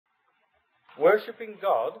worshipping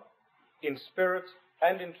God in spirit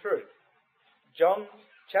and in truth. John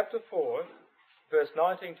chapter 4, verse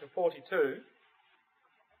 19 to 42.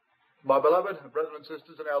 My beloved brethren and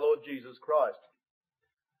sisters in our Lord Jesus Christ,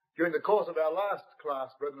 during the course of our last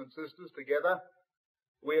class, brethren and sisters, together,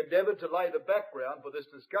 we endeavoured to lay the background for this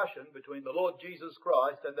discussion between the Lord Jesus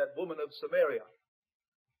Christ and that woman of Samaria.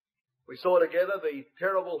 We saw together the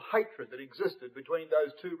terrible hatred that existed between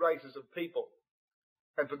those two races of people,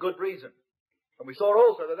 and for good reason. And we saw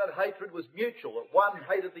also that that hatred was mutual, that one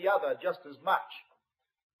hated the other just as much.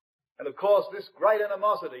 And of course, this great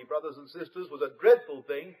animosity, brothers and sisters, was a dreadful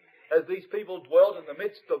thing as these people dwelt in the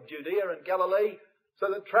midst of Judea and Galilee, so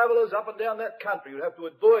that travellers up and down that country would have to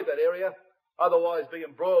avoid that area, otherwise be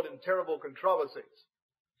embroiled in terrible controversies.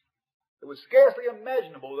 It was scarcely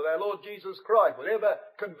imaginable that our Lord Jesus Christ would ever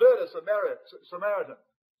convert a Samaritan,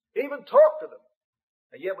 even talk to them.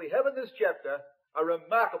 And yet we have in this chapter a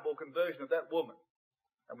remarkable conversion of that woman.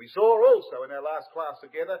 And we saw also in our last class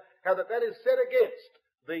together how that is set against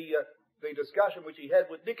the discussion which he had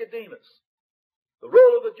with Nicodemus, the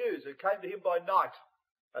ruler of the Jews, who came to him by night,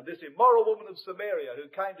 and this immoral woman of Samaria who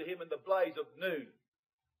came to him in the blaze of noon.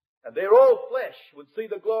 And there all flesh would see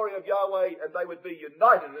the glory of Yahweh, and they would be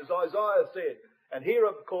united, as Isaiah said. And here,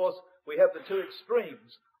 of course, we have the two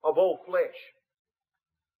extremes of all flesh.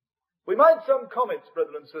 We made some comments,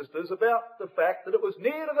 brethren and sisters, about the fact that it was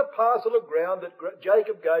near to the parcel of ground that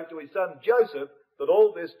Jacob gave to his son Joseph that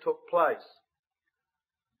all this took place.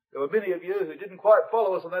 There were many of you who didn't quite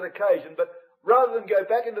follow us on that occasion, but rather than go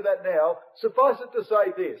back into that now, suffice it to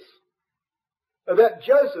say this, that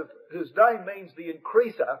Joseph, whose name means the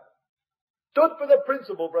increaser, stood for the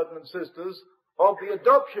principle, brethren and sisters, of the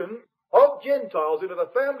adoption of Gentiles into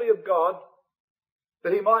the family of God,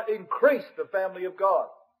 that he might increase the family of God.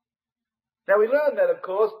 Now we learn that, of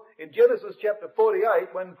course, in Genesis chapter 48,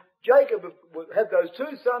 when Jacob had those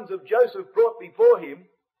two sons of Joseph brought before him,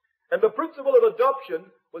 and the principle of adoption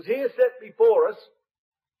was here set before us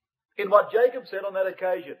in what Jacob said on that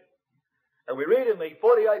occasion. And we read in the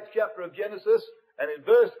 48th chapter of Genesis, and in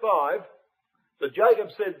verse 5, that Jacob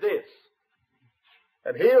said this,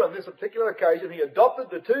 and here on this particular occasion he adopted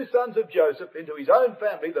the two sons of Joseph into his own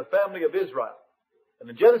family, the family of Israel. And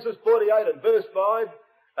in Genesis 48 and verse 5,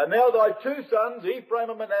 and now thy two sons, Ephraim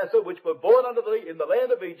and Manasseh, which were born unto thee in the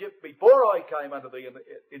land of Egypt, before I came unto thee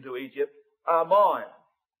into Egypt, are mine.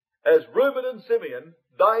 As Reuben and Simeon,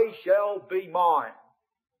 they shall be mine.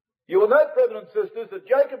 You will note, brethren and sisters, that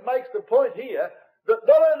Jacob makes the point here that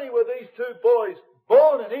not only were these two boys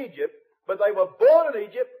born in Egypt, but they were born in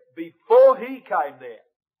Egypt before he came there.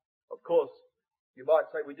 Of course, you might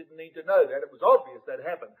say we didn't need to know that. It was obvious that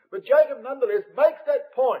happened. But Jacob nonetheless makes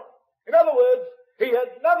that point. In other words, he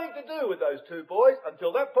had nothing to do with those two boys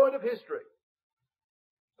until that point of history.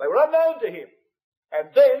 They were unknown to him. And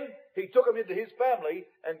then he took them into his family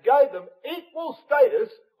and gave them equal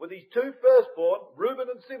status with his two firstborn, Reuben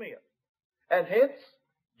and Simeon. And hence,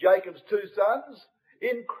 Jacob's two sons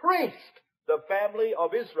increased the family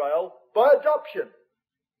of Israel by adoption.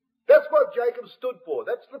 That's what Jacob stood for.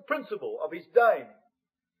 That's the principle of his name.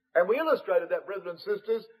 And we illustrated that, brethren and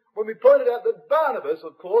sisters, when we pointed out that Barnabas,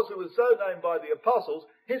 of course, who was so named by the apostles,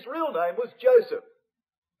 his real name was Joseph.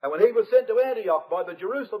 And when he was sent to Antioch by the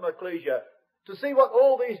Jerusalem ecclesia to see what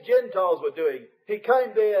all these Gentiles were doing, he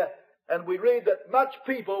came there, and we read that much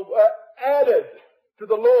people were added to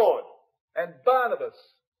the Lord. And Barnabas,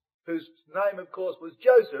 whose name, of course, was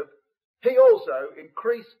Joseph, he also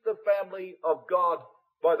increased the family of God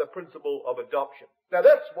by the principle of adoption. Now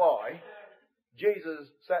that's why Jesus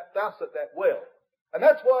sat thus at that well. And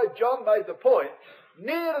that's why John made the point,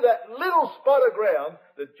 near to that little spot of ground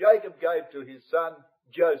that Jacob gave to his son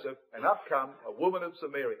Joseph, and up come a woman of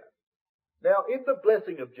Samaria. Now, in the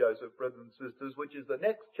blessing of Joseph, brethren and sisters, which is the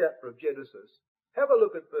next chapter of Genesis, have a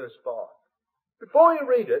look at verse 5. Before you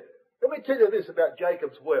read it, let me tell you this about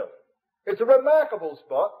Jacob's well. It's a remarkable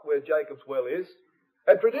spot where Jacob's well is,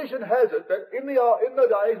 and tradition has it that in the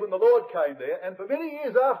days when the Lord came there, and for many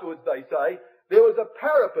years afterwards, they say, there was a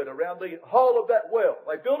parapet around the whole of that well.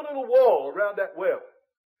 They built a little wall around that well.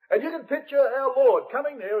 And you can picture our Lord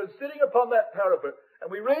coming there and sitting upon that parapet. And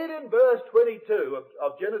we read in verse 22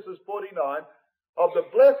 of Genesis 49 of the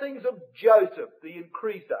blessings of Joseph, the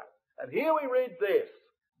increaser. And here we read this,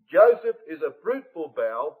 Joseph is a fruitful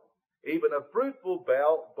bough, even a fruitful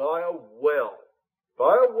bough by a well,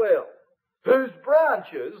 whose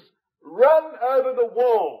branches run over the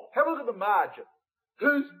wall. Have a look at the margin.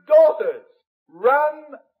 Whose daughters run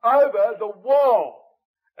over the wall.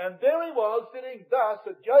 And there he was sitting thus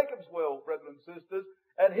at Jacob's well, brethren and sisters,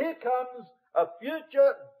 and here comes a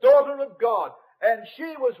future daughter of God. And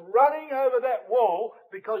she was running over that wall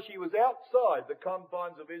because she was outside the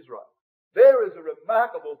confines of Israel. There is a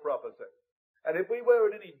remarkable prophecy. And if we were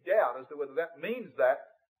in any doubt as to whether that means that,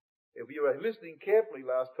 if you were listening carefully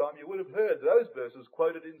last time, you would have heard those verses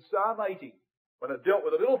quoted in Psalm 80, when it dealt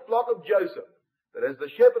with a little flock of Joseph, that as the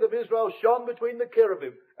shepherd of Israel shone between the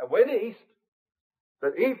cherubim and went east,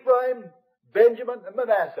 that Ephraim, Benjamin and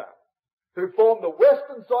Manasseh, who formed the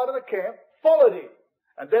western side of the camp, followed him.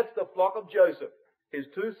 And that's the flock of Joseph, his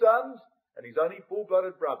two sons and his only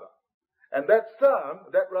full-blooded brother. And that psalm,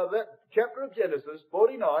 that chapter of Genesis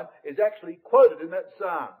 49 is actually quoted in that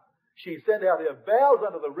psalm. She sent out her boughs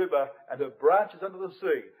under the river and her branches under the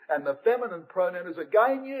sea. And the feminine pronoun is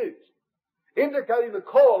again used, indicating the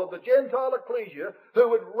call of the Gentile ecclesia who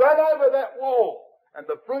would run over that wall and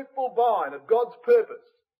the fruitful vine of God's purpose,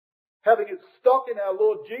 having its stock in our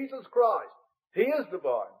Lord Jesus Christ. He is the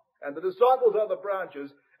vine, and the disciples are the branches,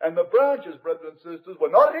 and the branches, brothers and sisters, were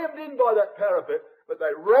not hemmed in by that parapet, but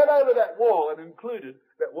they ran over that wall and included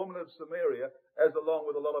that woman of Samaria, as along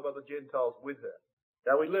with a lot of other Gentiles with her.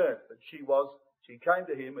 Now we learn that she came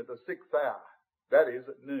to him at the 6th hour, that is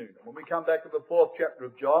at noon. And when we come back to the 4th chapter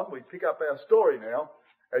of John, we pick up our story now,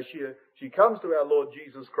 as she comes to our Lord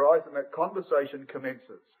Jesus Christ, and that conversation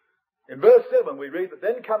commences. In verse 7 we read that,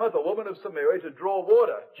 then cometh a woman of Samaria to draw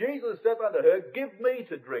water. Jesus said unto her, give me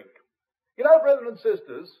to drink. You know, brethren and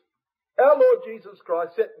sisters, our Lord Jesus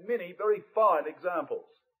Christ set many very fine examples.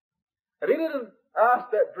 And he didn't ask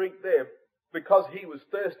that drink there because he was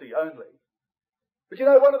thirsty only. But you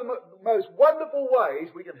know, one of the most wonderful ways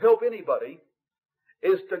we can help anybody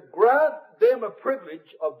is to grant them a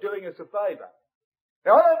privilege of doing us a favour.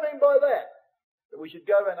 Now, I don't mean by that we should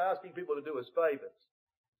go around asking people to do us favours.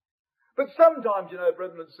 But sometimes, you know,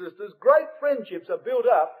 brethren and sisters, great friendships are built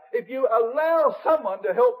up if you allow someone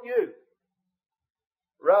to help you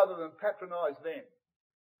rather than patronise them.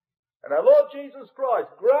 And our Lord Jesus Christ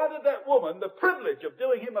granted that woman the privilege of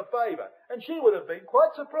doing him a favour. And she would have been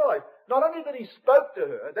quite surprised. Not only that he spoke to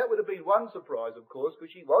her, that would have been one surprise, of course,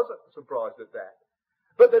 because she was surprised at that.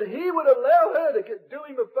 But that he would allow her to do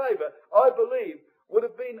him a favour, I believe, would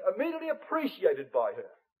have been immediately appreciated by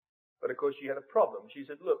her. But of course she had a problem. She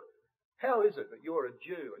said, look, how is it that you're a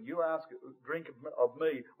Jew and you ask a drink of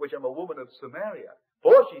me, which am a woman of Samaria?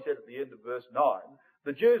 For, she said at the end of verse 9,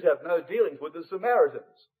 the Jews have no dealings with the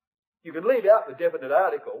Samaritans. You can leave out the definite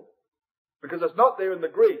article because it's not there in the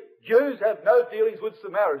Greek. Jews have no dealings with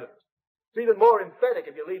Samaritans. It's even more emphatic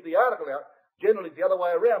if you leave the article out. Generally it's the other way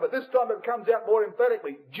around, but this time it comes out more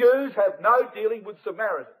emphatically. Jews have no dealing with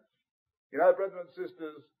Samaritans. You know, brothers and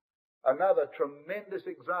sisters, another tremendous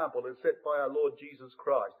example is set by our Lord Jesus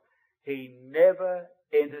Christ. He never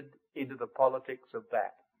entered into the politics of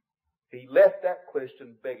that. He left that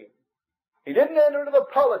question begging. He didn't enter into the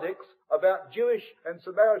politics about Jewish and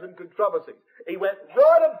Samaritan controversies. He went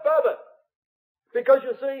right above it. Because,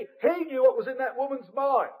 you see, he knew what was in that woman's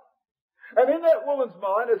mind. And in that woman's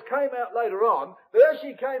mind, as came out later on, that as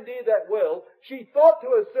she came near that well, she thought to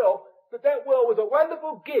herself that that well was a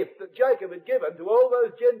wonderful gift that Jacob had given to all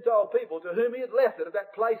those Gentile people to whom he had left it at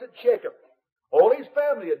that place at Shechem. All his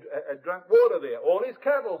family had drunk water there. All his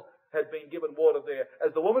cattle had been given water there,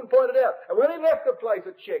 as the woman pointed out. And when he left the place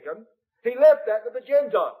at Shechem, he left that to the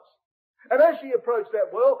Gentiles. And as she approached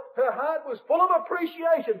that well, her heart was full of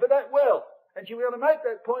appreciation for that well. And she was going to make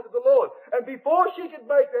that point to the Lord. And before she could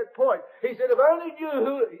make that point, he said, if only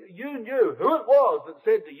you knew who it was that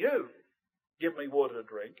said to you, give me water to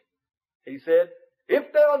drink. He said,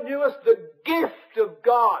 if thou knewest the gift of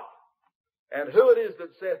God, and who it is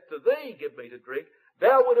that saith to thee, give me to drink,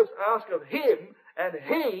 thou wouldst ask of him, and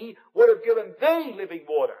he would have given thee living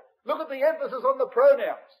water. Look at the emphasis on the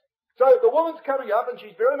pronouns. So the woman's coming up and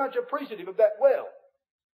she's very much appreciative of that well.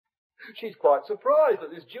 She's quite surprised that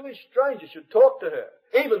this Jewish stranger should talk to her.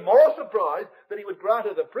 Even more surprised that he would grant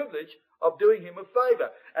her the privilege of doing him a favour.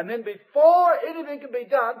 And then before anything can be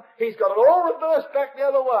done, he's got it all reversed back the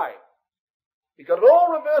other way. He's got it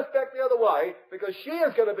all reversed back the other way because she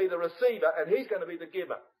is going to be the receiver and he's going to be the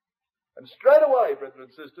giver. And straight away, brothers and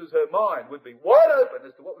sisters, her mind would be wide open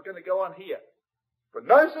as to what was going to go on here. But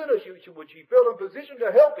no sooner would she feel in position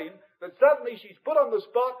to help him than suddenly she's put on the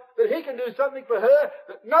spot that he can do something for her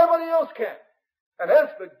that nobody else can. And as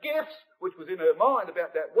for gifts, which was in her mind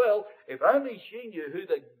about that well, if only she knew who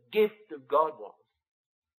the gift of God was.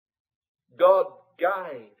 God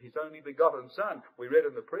gave his only begotten Son. We read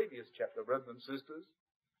in the previous chapter, brothers and sisters.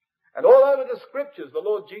 And all over the Scriptures, the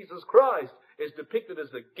Lord Jesus Christ is depicted as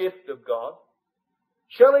the gift of God.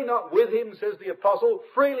 Shall he not with him, says the apostle,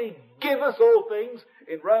 freely give us all things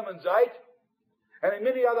in Romans 8? And in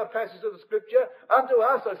many other passages of the Scripture, unto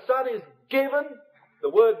us a son is given. The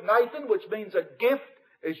word Nathan, which means a gift,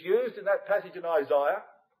 is used in that passage in Isaiah.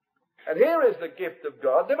 And here is the gift of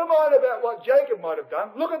God. Never mind about what Jacob might have done.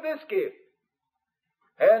 Look at this gift.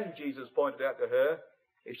 And Jesus pointed out to her,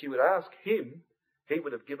 if she would ask him, he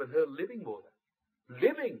would have given her living water.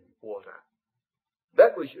 Living water.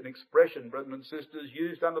 That was an expression, brethren and sisters,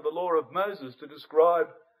 used under the law of Moses to describe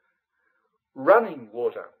running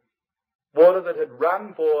water. Water that had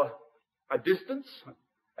run for a distance,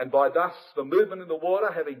 and by thus the movement in the water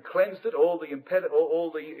having cleansed it, all the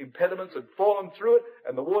impediments had fallen through it,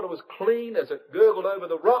 and the water was clean as it gurgled over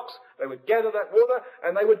the rocks. They would gather that water,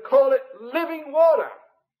 and they would call it living water.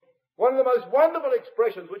 One of the most wonderful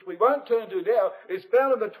expressions, which we won't turn to now, is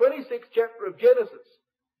found in the 26th chapter of Genesis,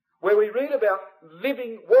 where we read about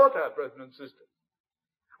living water, brethren and sisters.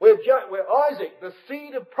 Where Isaac, the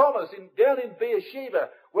seed of promise, down in Beersheba,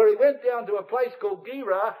 where he went down to a place called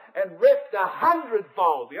Gerar and reaped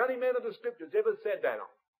 100-fold. The only man of the Scriptures ever said that.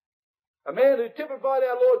 A man who typified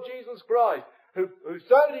our Lord Jesus Christ, who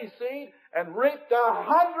sowed his seed and reaped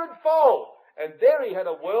 100-fold. And there he had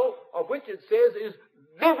a well, of which it says is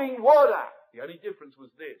living water. The only difference was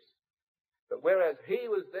this, that whereas he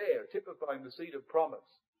was there typifying the seed of promise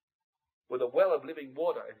with a well of living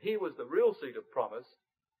water, and he was the real seed of promise,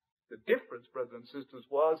 the difference, brothers and sisters,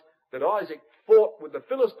 was that Isaac fought with the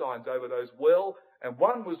Philistines over those well, and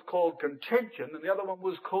one was called contention and the other one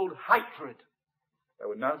was called hatred. There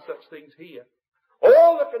were no such things here.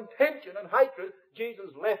 All the contention and hatred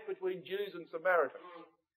Jesus left between Jews and Samaritans.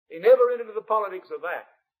 He never entered into the politics of that.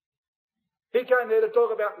 He came there to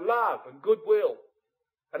talk about love and goodwill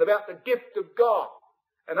and about the gift of God.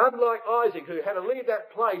 And unlike Isaac, who had to leave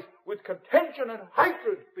that place with contention and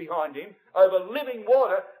hatred behind him over living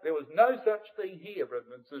water, there was no such thing here,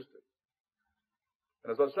 brethren and sisters.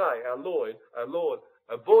 And as I say, our Lord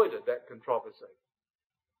avoided that controversy.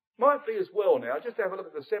 Might be as well now, just have a look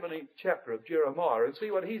at the 17th chapter of Jeremiah and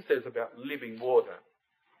see what he says about living water.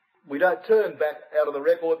 We don't turn back out of the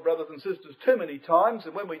record, brothers and sisters, too many times,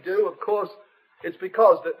 and when we do, of course, it's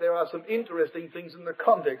because that there are some interesting things in the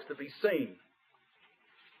context to be seen.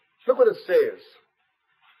 Look what it says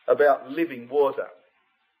about living water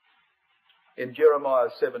in Jeremiah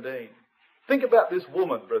 17. Think about this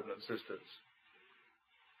woman, brethren and sisters.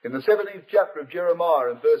 In the 17th chapter of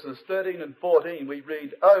Jeremiah, in verses 13 and 14, we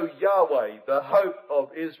read, O Yahweh, the hope of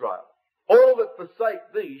Israel, all that forsake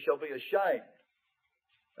thee shall be ashamed,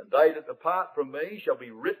 and they that depart from me shall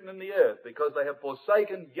be written in the earth, because they have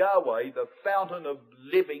forsaken Yahweh, the fountain of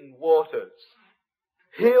living waters.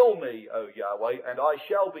 Heal me, O Yahweh, and I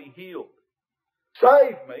shall be healed.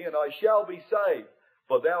 Save me, and I shall be saved,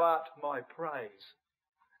 for thou art my praise.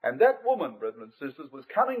 And that woman, brethren and sisters, was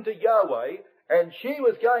coming to Yahweh, and she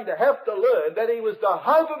was going to have to learn that he was the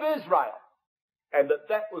hope of Israel, and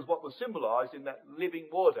that was what was symbolized in that living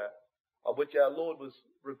water of which our Lord was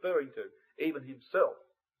referring to, even himself,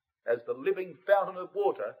 as the living fountain of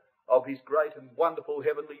water of his great and wonderful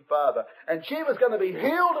heavenly Father. And she was going to be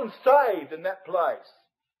healed and saved in that place.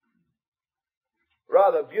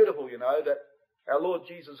 Rather beautiful, you know, that our Lord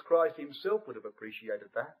Jesus Christ himself would have appreciated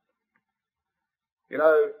that. You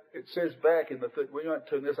know, it says back in we won't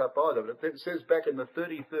turn this up either, but it says back in the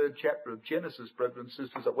 33rd chapter of Genesis, brethren and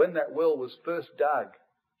sisters, that when that well was first dug,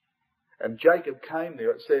 and Jacob came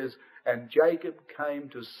there, it says, and Jacob came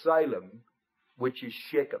to Salem, which is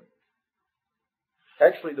Shechem.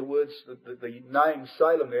 Actually, the name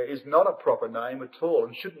Salem there is not a proper name at all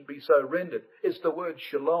and shouldn't be so rendered. It's the word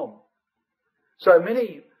shalom. So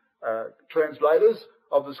many translators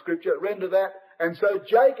of the scripture render that, and so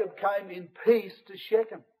Jacob came in peace to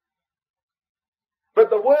Shechem. But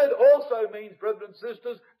the word also means, brethren and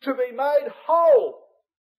sisters, to be made whole.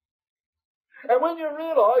 And when you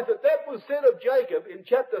realise that that was said of Jacob in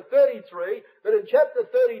chapter 33, that in chapter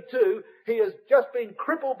 32 he has just been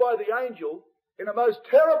crippled by the angel in a most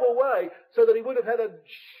terrible way, so that he would have had a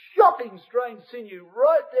shocking strained sinew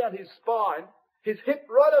right down his spine, his hip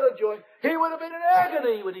right out of joint, he would have been in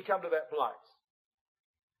agony when he come to that place.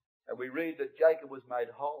 And we read that Jacob was made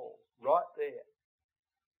whole right there.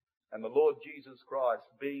 And the Lord Jesus Christ,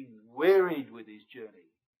 being wearied with his journey,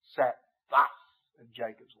 sat thus in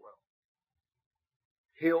Jacob's well.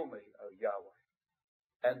 Heal me, O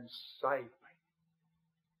Yahweh, and save me.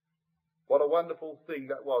 What a wonderful thing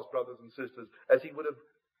that was, brothers and sisters, as he would have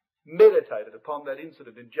meditated upon that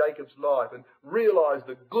incident in Jacob's life and realised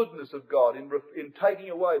the goodness of God in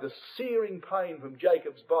taking away the searing pain from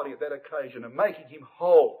Jacob's body at that occasion and making him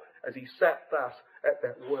whole as he sat thus at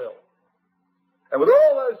that well. And with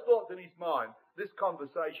all those thoughts in his mind, this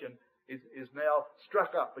conversation is now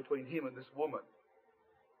struck up between him and this woman.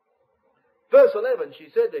 Verse 11, she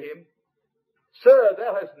said to him, Sir,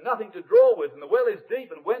 thou hast nothing to draw with, and the well is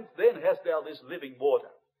deep, and whence then hast thou this living water?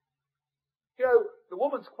 You know, the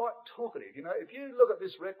woman's quite talkative. You know, if you look at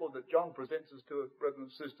this record that John presents us to, brothers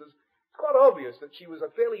and sisters, it's quite obvious that she was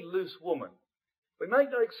a fairly loose woman. We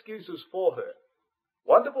make no excuses for her.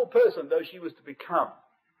 Wonderful person though she was to become.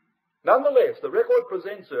 Nonetheless, the record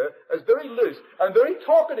presents her as very loose and very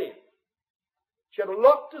talkative. She had a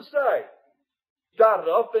lot to say. Started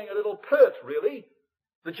off being a little pert, really.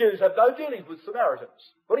 The Jews have no dealings with Samaritans.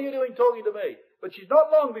 What are you doing talking to me? But she's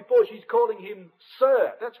not long before she's calling him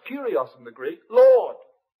Sir. That's Kyrios in the Greek, Lord.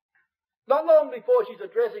 Not long before she's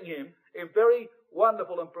addressing him in very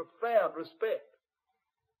wonderful and profound respect.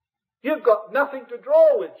 You've got nothing to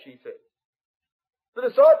draw with, she said. The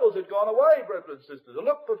disciples had gone away, brothers and sisters, to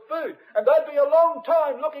look for food. And they'd be a long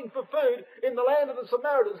time looking for food in the land of the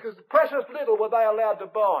Samaritans because precious little were they allowed to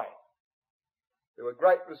buy. There were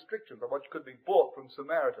great restrictions on what could be bought from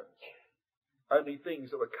Samaritans. Only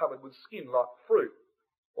things that were covered with skin like fruit,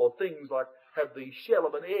 or things like have the shell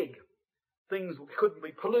of an egg. Things that couldn't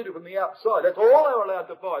be polluted from the outside. That's all they were allowed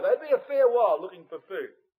to buy. They'd be a fair while looking for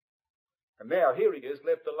food. And now here he is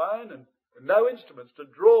left alone and no instruments to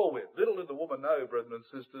draw with. Little did the woman know, brothers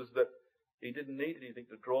and sisters, that he didn't need anything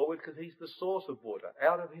to draw with because he's the source of water.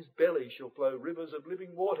 Out of his belly shall flow rivers of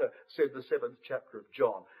living water, said the 7th chapter of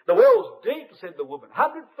John. The well's deep, said the woman.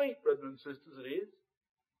 100 feet, brothers and sisters, it is.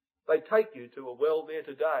 They take you to a well there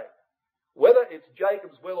today. Whether it's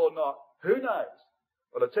Jacob's well or not, who knows?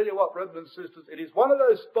 But I tell you what, brothers and sisters, it is one of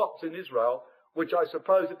those spots in Israel which I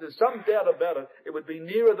suppose, if there's some doubt about it, it would be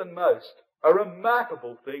nearer than most. A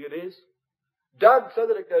remarkable thing it is. Dug so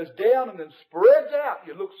that it goes down and then spreads out.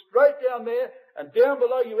 You look straight down there, and down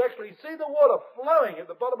below you actually see the water flowing at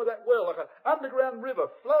the bottom of that well, like an underground river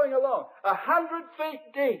flowing along. 100 feet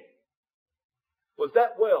deep was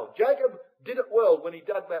that well. Jacob did it well when he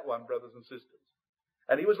dug that one, brothers and sisters.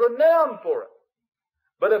 And he was renowned for it.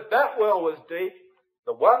 But if that well was deep,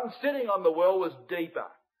 the one sitting on the well was deeper.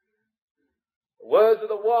 The words of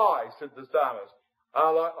the wise, said the psalmist,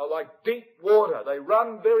 are like deep water. They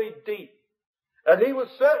run very deep. And he was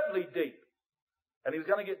certainly deep. And he was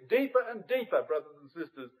going to get deeper and deeper, brothers and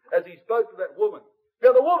sisters, as he spoke to that woman.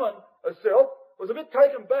 Now the woman herself was a bit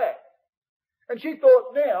taken back. And she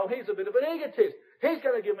thought, now he's a bit of an egotist. He's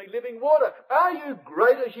going to give me living water. Are you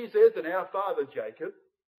greater, she says, than our father Jacob,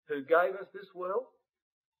 who gave us this well?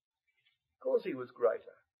 Of course he was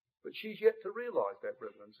greater. But she's yet to realise that,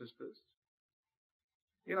 brothers and sisters.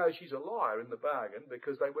 You know, she's a liar in the bargain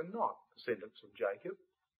because they were not descendants from Jacob.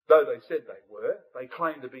 Though they said they were, they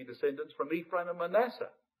claimed to be descendants from Ephraim and Manasseh.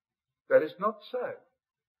 That is not so.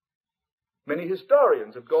 Many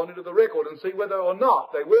historians have gone into the record and see whether or not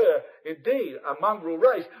they were indeed a mongrel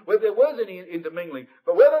race, whether there was any intermingling.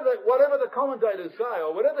 But whatever the commentators say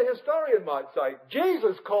or whatever the historian might say,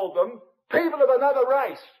 Jesus called them people of another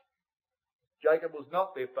race. Jacob was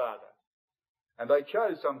not their father. And they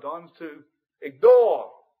chose sometimes to ignore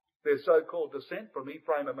their so-called descent from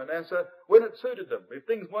Ephraim and Manasseh when it suited them. If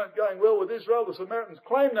things weren't going well with Israel, the Samaritans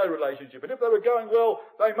claimed no relationship. And if they were going well,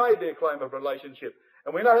 they made their claim of relationship.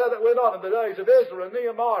 And we know how that went on in the days of Ezra and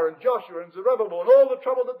Nehemiah and Joshua and Zerubbabel and all the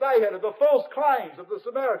trouble that they had of the false claims of the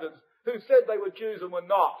Samaritans who said they were Jews and were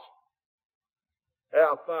not.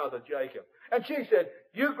 Our father Jacob. And she said,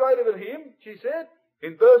 you greater than him, she said,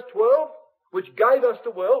 in verse 12, which gave us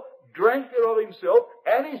the well, drank thereof himself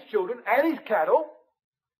and his children and his cattle.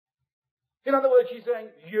 In other words, she's saying,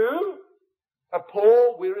 you, a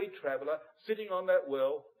poor, weary traveller, sitting on that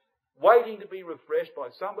well, waiting to be refreshed by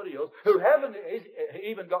somebody else, who haven't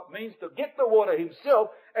even got means to get the water himself,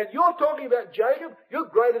 and you're talking about Jacob, you're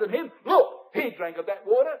greater than him. Look, he drank of that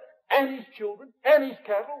water, and his children, and his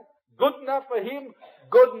cattle. Good enough for him,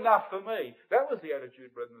 good enough for me. That was the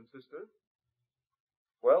attitude, brothers and sisters.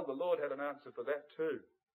 Well, the Lord had an answer for that too.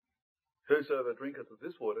 Whosoever drinketh of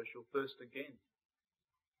this water shall thirst again.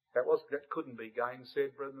 That couldn't be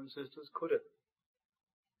gainsaid, brothers and sisters, could it?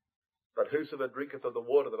 But whosoever drinketh of the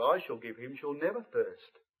water that I shall give him shall never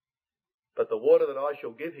thirst. But the water that I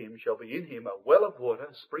shall give him shall be in him a well of water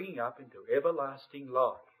springing up into everlasting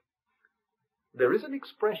life. There is an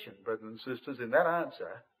expression, brothers and sisters, in that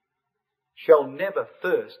answer, shall never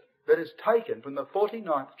thirst, that is taken from the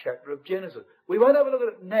 49th chapter of Genesis. We won't have a look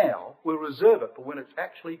at it now. We'll reserve it for when it's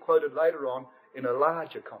actually quoted later on in a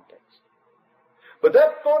larger context. But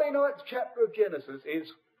that 49th chapter of Genesis is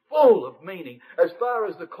full of meaning as far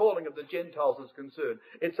as the calling of the Gentiles is concerned.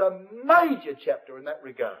 It's a major chapter in that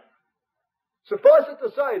regard. Suffice it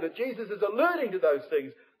to say that Jesus is alluding to those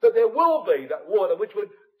things, that there will be that water which would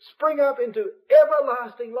spring up into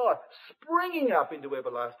everlasting life, springing up into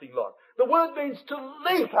everlasting life. The word means to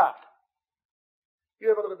leap up. You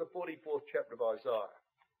have a look at the 44th chapter of Isaiah.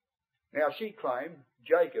 Now she claimed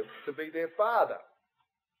Jacob to be their father.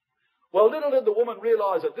 Well, little did the woman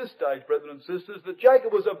realise at this stage, brethren and sisters, that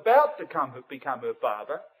Jacob was about to become her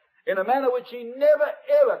father in a manner which she never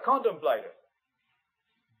ever contemplated.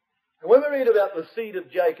 And when we read about the seed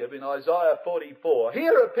of Jacob in Isaiah 44,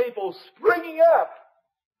 here are people springing up.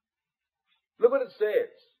 Look what it says.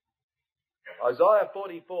 Isaiah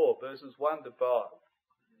 44, verses 1 to 5.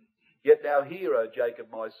 Yet now hear, O Jacob,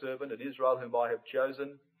 my servant, and Israel, whom I have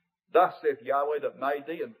chosen. Thus saith Yahweh that made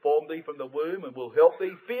thee and formed thee from the womb and will help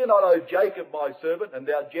thee. Fear not, O Jacob, my servant, and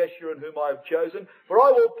thou Jeshurun, whom I have chosen. For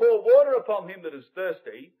I will pour water upon him that is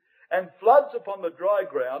thirsty, and floods upon the dry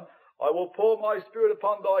ground. I will pour my spirit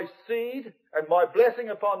upon thy seed, and my blessing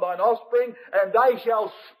upon thine offspring, and they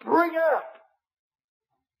shall spring up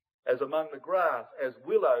as among the grass, as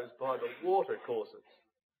willows by the watercourses.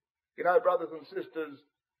 You know, brothers and sisters,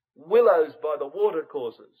 willows by the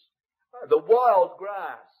watercourses. The wild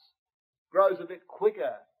grass grows a bit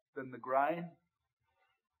quicker than the grain.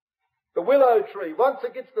 The willow tree, once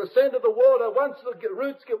it gets the scent of the water, once the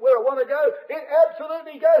roots get where it want to go, it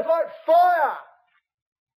absolutely goes like fire.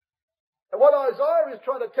 And what Isaiah is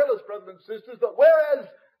trying to tell us, brothers and sisters, that whereas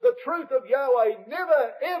the truth of Yahweh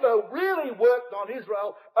never ever really worked on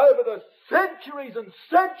Israel over the centuries and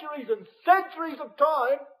centuries and centuries of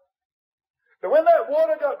time, that when that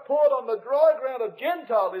water got poured on the dry ground of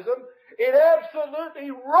Gentilism, it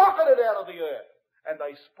absolutely rocketed out of the earth. And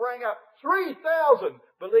they sprang up. 3,000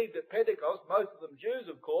 believed at Pentecost, most of them Jews,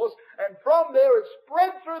 of course, and from there it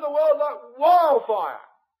spread through the world like wildfire.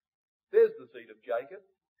 There's the seed of Jacob.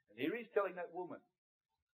 And here he's telling that woman,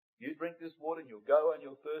 you drink this water and you'll go and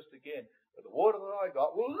you'll thirst again. But the water that I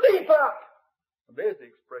got will leap up. And there's the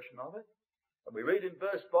expression of it. And we read in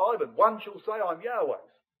verse 5, and one shall say, I'm Yahweh's.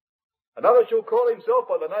 Another shall call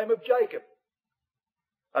himself by the name of Jacob.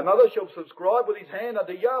 Another shall subscribe with his hand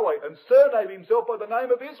unto Yahweh and surname himself by the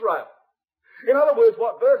name of Israel. In other words,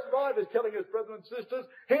 what verse 5 is telling us, brothers and sisters,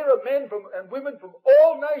 here are men and women from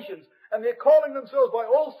all nations, and they're calling themselves by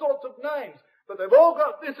all sorts of names, but they've all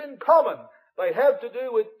got this in common. They have to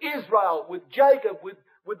do with Israel, with Jacob,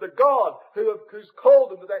 with the God who's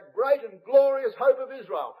called them to that great and glorious hope of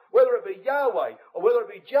Israel, whether it be Yahweh, or whether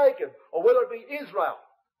it be Jacob, or whether it be Israel,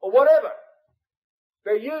 or whatever.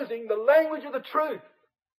 They're using the language of the truth.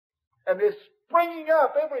 And they're springing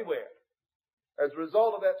up everywhere as a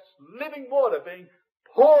result of that living water being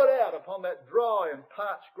poured out upon that dry and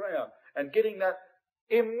parched ground and getting that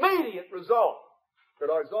immediate result that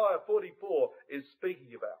Isaiah 44 is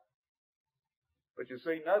speaking about. But you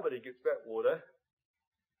see, nobody gets that water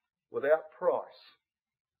without price.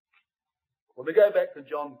 When we go back to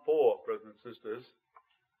John 4, brothers and sisters,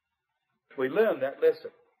 we learn that lesson.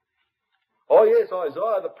 Oh yes,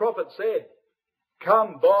 Isaiah the prophet said,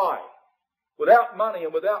 come buy, without money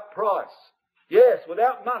and without price. Yes,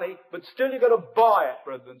 without money, but still you've got to buy it,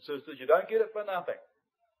 brothers and sisters. You don't get it for nothing.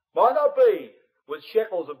 Might not be with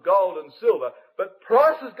shekels of gold and silver, but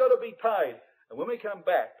price has got to be paid. And when we come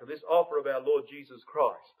back to this offer of our Lord Jesus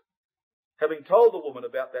Christ, having told the woman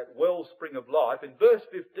about that wellspring of life, in verse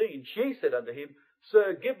 15, she said unto him,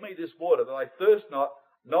 Sir, give me this water that I thirst not,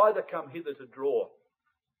 neither come hither to draw.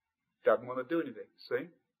 Doesn't want to do anything, see?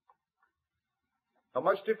 Not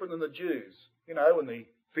much different than the Jews, in the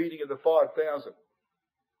feeding of the 5,000.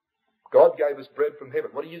 God gave us bread from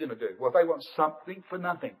heaven. What are you going to do? Well, if they want something for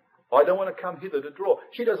nothing, I don't want to come hither to draw.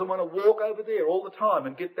 She doesn't want to walk over there all the time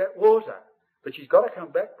and get that water. But she's got to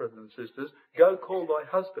come back, brothers and sisters. Go call thy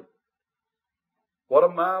husband. What a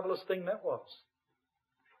marvellous thing that was.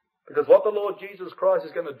 Because what the Lord Jesus Christ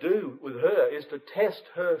is going to do with her is to test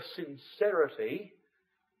her sincerity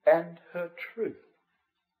and her truth.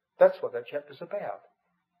 That's what that chapter's about.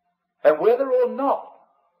 And whether or not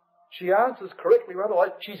she answers correctly or otherwise,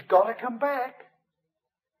 she's got to come back.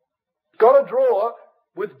 Got to draw.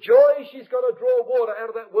 With joy, she's got to draw water out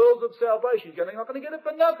of that wells of salvation. She's not going to get it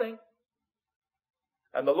for nothing.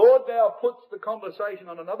 And the Lord now puts the conversation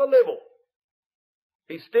on another level.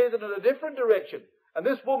 He steers it in a different direction. And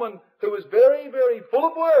this woman, who is very, very full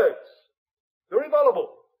of words, very voluble,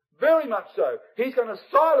 very much so, he's going to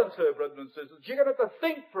silence her, brothers and sisters. You're going to have to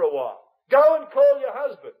think for a while. Go and call your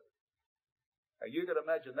husband. Now you can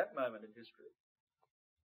imagine that moment in history.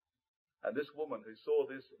 And this woman who saw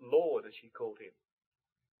this Lord, as she called him,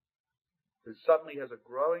 who suddenly has a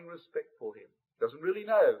growing respect for him, doesn't really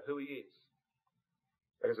know who he is,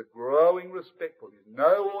 but has a growing respect for him.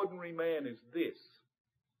 No ordinary man is this.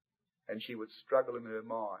 And she would struggle in her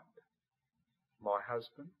mind. My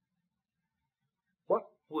husband? What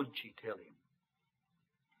would she tell him?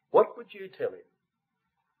 What would you tell him?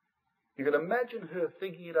 You can imagine her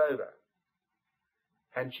thinking it over.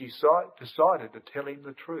 And she decided to tell him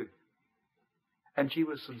the truth. And she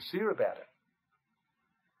was sincere about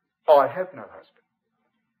it. I have no husband.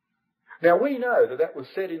 Now we know that that was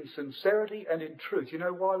said in sincerity and in truth. You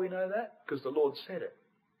know why we know that? Because the Lord said it.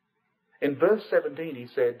 In verse 17 he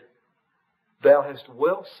said, thou hast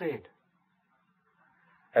well said.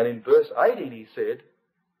 And in verse 18 he said,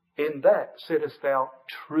 in that saidst thou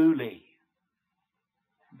truly.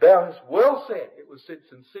 Thou hast well said. It was said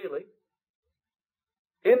sincerely.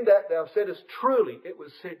 In that thou saidst truly. It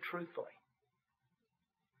was said truthfully.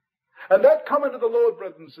 And that comment of the Lord,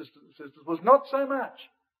 brothers and sisters, was not so much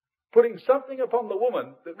putting something upon the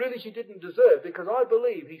woman that really she didn't deserve, because I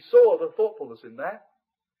believe he saw the thoughtfulness in that.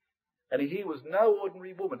 And he was no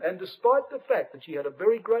ordinary woman. And despite the fact that she had a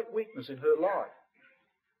very great weakness in her life,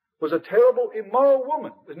 was a terrible, immoral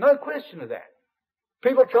woman. There's no question of that.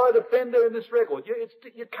 People try to defend her in this record.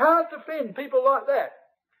 You can't defend people like that.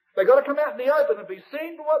 They've got to come out in the open and be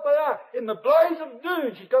seen for what they are. In the blaze of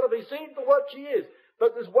noon, she's got to be seen for what she is.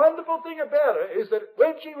 But this wonderful thing about her is that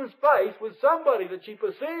when she was faced with somebody that she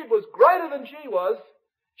perceived was greater than she was,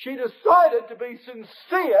 she decided to be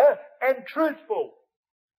sincere and truthful.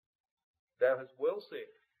 Thou hast well said.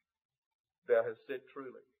 Thou hast said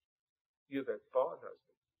truly. You've had 5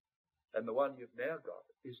 husbands. And the one you've now got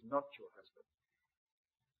is not your husband.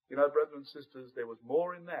 You know, brothers and sisters, there was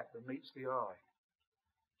more in that than meets the eye.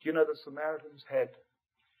 Do you know the Samaritans had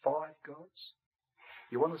 5 gods?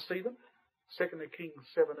 You want to see them? 2 Kings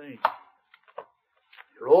 17.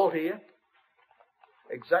 They're all here.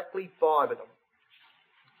 Exactly 5 of them.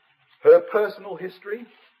 Her personal history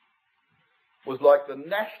was like the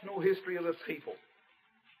national history of the people.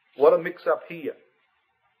 What a mix-up here.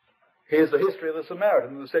 Here's the history of the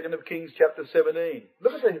Samaritan in the 2nd Kings chapter 17.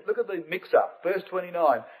 Look at the mix-up. Verse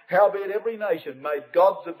 29. Howbeit every nation made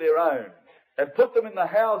gods of their own, and put them in the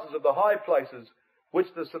houses of the high places, which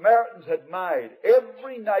the Samaritans had made,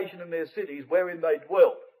 every nation in their cities wherein they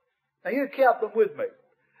dwelt. Now you count them with me.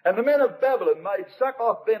 And the men of Babylon made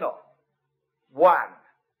Succoth-Benoth, 1.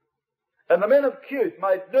 And the men of Cuth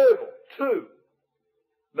made Nergal, 2.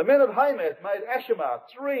 The men of Hamath made Ashimah,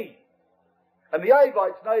 3. And the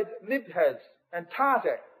Avites made Nibhaz and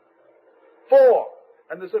Tartak, 4.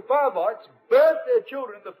 And the Sepharvites burnt their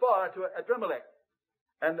children in the fire to Adremelech.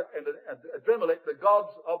 And Adremelech, the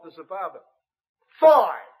gods of the Sepharvites.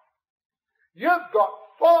 5. You've got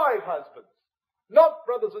 5 husbands. Not,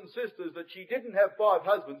 brothers and sisters, that she didn't have 5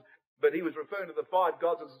 husbands, but he was referring to the 5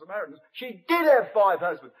 gods of the Samaritans. She did have 5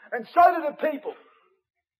 husbands. And so did the people.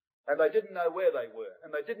 And they didn't know where they were.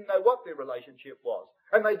 And they didn't know what their relationship was.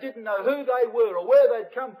 And they didn't know who they were or where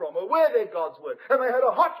they'd come from or where their gods were. And they had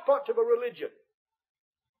a hodgepodge of a religion.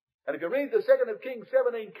 And if you read the 2nd Kings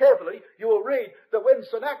 17 carefully, you will read that when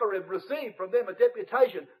Sennacherib received from them a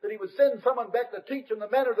deputation that he would send someone back to teach them the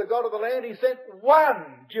manner of the God of the land, he sent 1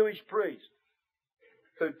 Jewish priest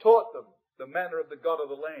who taught them the manner of the God of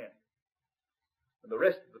the land. And the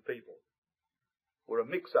rest of the people were a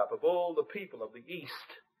mix-up of all the people of the East,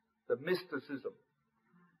 the mysticism,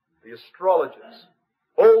 the astrologers,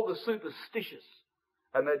 all the superstitious.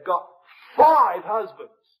 And they'd got 5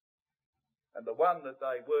 husbands. And the one that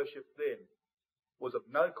they worshipped then was of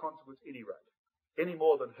no consequence any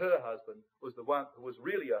more than her husband was the one who was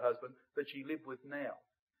really her husband that she lived with now.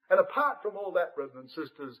 And apart from all that, brothers and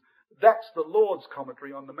sisters, that's the Lord's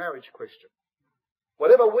commentary on the marriage question.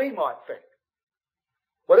 Whatever we might think,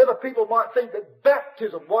 whatever people might think that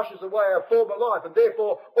baptism washes away our former life and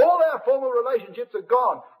therefore all our former relationships are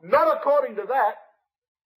gone. Not according to that.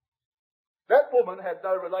 That woman had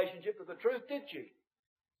no relationship with the truth, did she?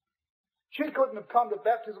 She couldn't have come to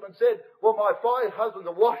baptism and said, well, my 5 husbands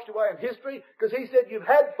are washed away in history, because he said you've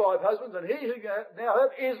had 5 husbands and he who you now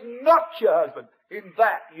have is not your husband. In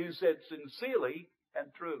that you said sincerely and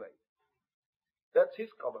truly. That's his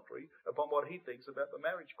commentary upon what he thinks about the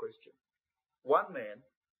marriage question. 1 man,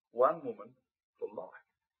 1 woman for life.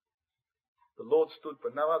 The Lord stood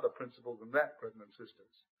for no other principle than that, brothers and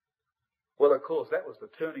sisters. Well, of course, that was the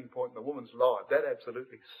turning point in the woman's life. That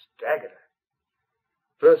absolutely staggered her.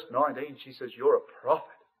 Verse 19, she says, you're a prophet.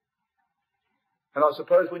 And I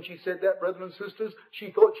suppose when she said that, brothers and sisters,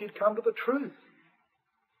 she thought she'd come to the truth.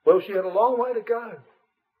 Well, she had a long way to go.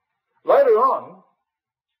 Later on,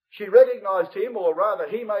 she recognized him, or rather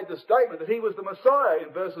he made the statement that he was the Messiah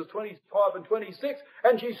in verses 25 and 26,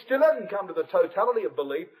 and she still hadn't come to the totality of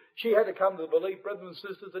belief. She had to come to the belief, brothers and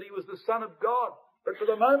sisters, that he was the Son of God. But for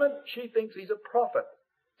the moment, she thinks he's a prophet.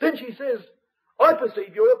 Then she says, I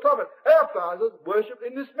perceive you're a prophet. Our fathers worshipped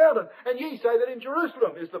in this mountain. And ye say that in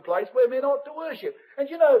Jerusalem is the place where men ought to worship. And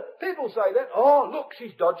you know, people say that, oh, look,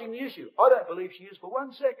 she's dodging the issue. I don't believe she is for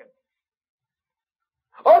 1 second.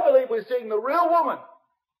 I believe we're seeing the real woman.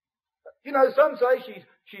 You know, some say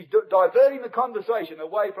she's diverting the conversation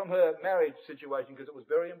away from her marriage situation because it was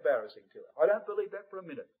very embarrassing to her. I don't believe that for a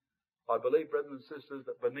minute. I believe, brothers and sisters,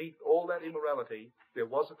 that beneath all that immorality, there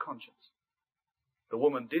was a conscience. The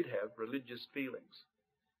woman did have religious feelings.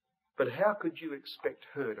 But how could you expect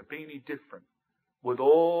her to be any different with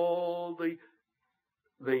all the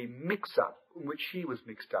mix-up in which she was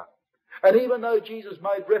mixed up? And even though Jesus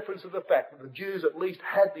made reference to the fact that the Jews at least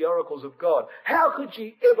had the oracles of God, how could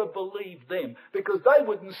she ever believe them? Because they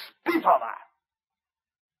wouldn't spit on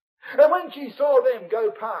her. And when she saw them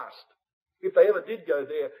go past, if they ever did go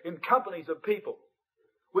there, in companies of people,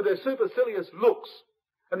 with their supercilious looks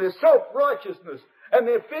and their self-righteousness and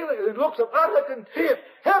their looks of utter contempt,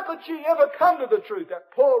 how could she ever come to the truth,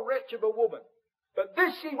 that poor wretch of a woman? But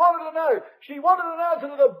this she wanted to know. She wanted an answer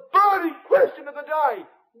to the burning question of the day.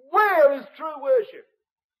 Where is true worship?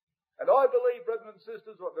 And I believe, brothers and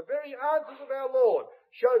sisters, what the very answers of our Lord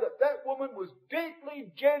show that that woman was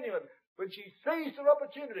deeply genuine when she seized her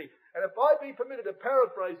opportunity. And if I be permitted to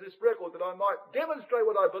paraphrase this record, that I might demonstrate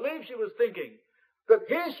what I believe she was thinking, that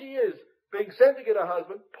here she is, being sent to get a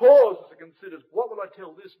husband, pauses and considers, what will I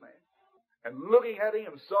tell this man? And looking at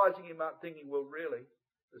him, sizing him up, thinking, well, really,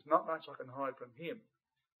 there's not much I can hide from him.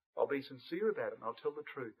 I'll be sincere about it and I'll tell the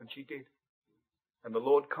truth. And she did. And the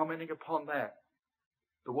Lord, commenting upon that,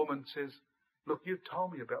 the woman says, look, you've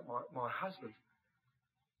told me about my husband.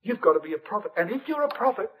 You've got to be a prophet. And if you're a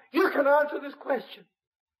prophet, you can answer this question.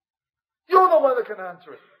 You're the one that can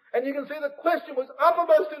answer it. And you can see the question was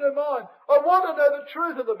uppermost in her mind. I want to know the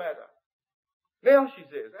truth of the matter. Now she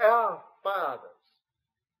says, our fathers.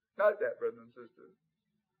 Note that, brothers and sisters.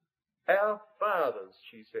 Our fathers,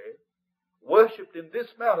 she said, worshipped in this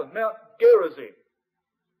mountain, Mount Gerizim.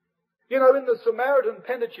 You know, in the Samaritan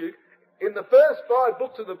Pentateuch, in the first 5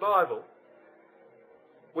 books of the Bible,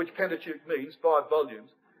 which Pentateuch means, 5 volumes,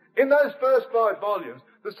 in those first 5 volumes,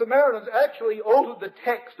 the Samaritans actually altered the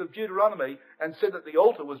text of Deuteronomy and said that the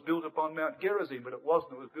altar was built upon Mount Gerizim, but it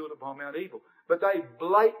wasn't. It was built upon Mount Ebal. But they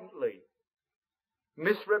blatantly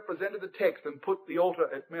misrepresented the text and put the altar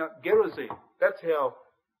at Mount Gerizim. That's how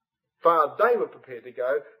far they were prepared to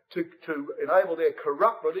go to enable their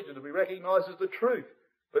corrupt religion to be recognised as the truth.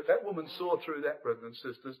 But that woman saw through that, brothers and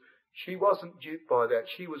sisters. She wasn't duped by that.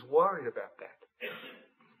 She was worried about that.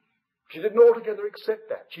 She didn't altogether accept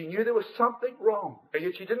that. She knew there was something wrong. And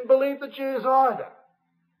yet she didn't believe the Jews either.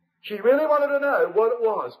 She really wanted to know what it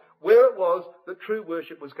was, where it was that true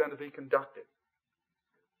worship was going to be conducted.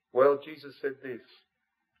 Well, Jesus said this,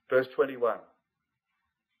 verse 21.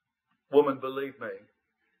 Woman, believe me,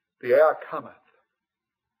 the hour cometh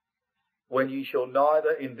when ye shall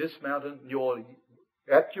neither in this mountain nor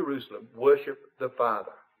at Jerusalem worship the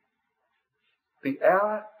Father. The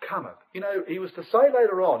hour cometh. You know, he was to say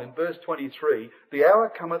later on in verse 23, the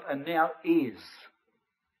hour cometh and now is.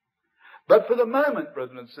 But for the moment,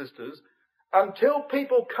 brothers and sisters, until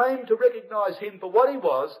people came to recognise him for what he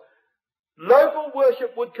was, local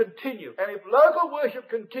worship would continue. And if local worship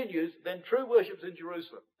continues, then true worship's in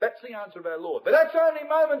Jerusalem. That's the answer of our Lord. But that's only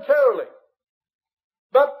momentarily.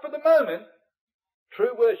 But for the moment,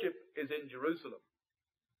 true worship is in Jerusalem.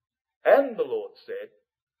 And the Lord said,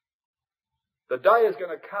 the day is going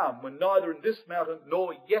to come when neither in this mountain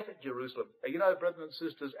nor yet at Jerusalem, you know, brothers and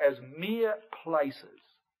sisters, as mere places,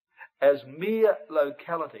 as mere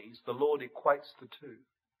localities, the Lord equates the two.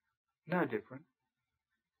 No different.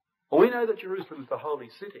 Well, we know that Jerusalem is the holy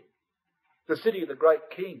city, the city of the great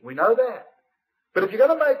king. We know that. But if you're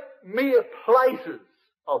going to make mere places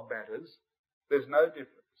of matters, there's no difference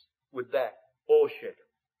with that or Shechem.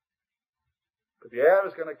 But the hour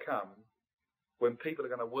is going to come when people are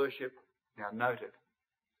going to worship, now note it,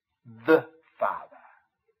 the Father.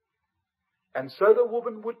 And so the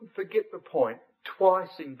woman wouldn't forget the point, twice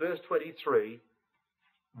in verse 23,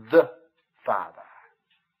 the Father.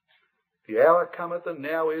 The hour cometh and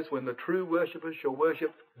now is when the true worshippers shall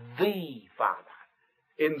worship the Father,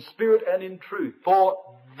 in spirit and in truth, for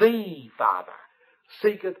the Father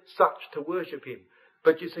seeketh such to worship him.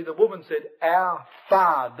 But you see, the woman said, our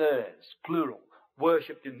fathers, plural,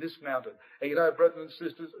 worshipped in this mountain. And you know, brothers and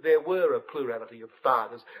sisters, there were a plurality of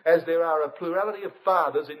fathers, as there are a plurality of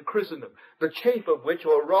fathers in Christendom, the chief of which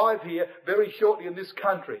will arrive here very shortly in this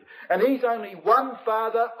country. And he's only one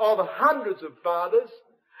father of hundreds of fathers,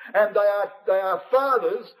 and they are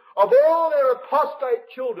fathers of all their apostate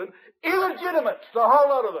children, illegitimate, the whole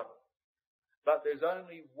lot of them. But there's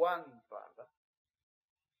only one Father,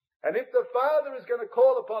 And if the Father is going to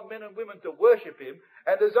call upon men and women to worship him,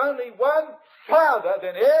 and there's only one Father,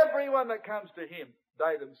 then everyone that comes to him,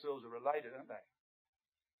 they themselves are related, aren't they?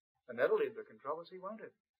 And that'll end the controversy, won't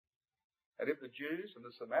it? And if the Jews and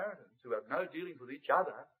the Samaritans, who have no dealings with each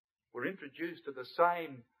other, were introduced to the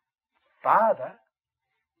same Father,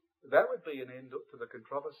 that would be an end to the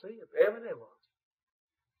controversy, if ever there was.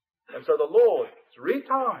 And so the Lord, 3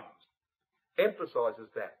 times, emphasises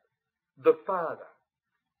that. The Father.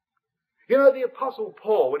 You know, the Apostle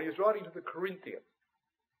Paul, when he was writing to the Corinthians,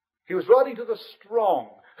 he was writing to the strong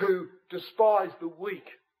who despise the weak.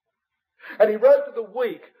 And he wrote to the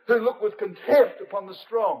weak who look with contempt upon the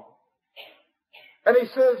strong. And he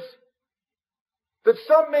says that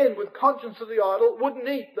some men with conscience of the idol wouldn't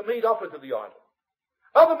eat the meat offered to the idol.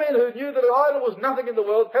 Other men who knew that an idol was nothing in the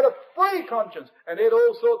world had a free conscience and ate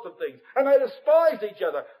all sorts of things. And they despised each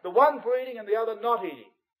other, the one for eating and the other not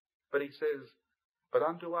eating. But he says, but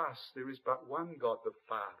unto us there is but one God, the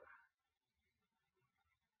Father,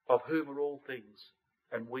 of whom are all things,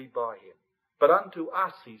 and we by him. But unto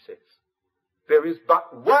us, he says, there is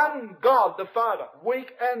but one God, the Father,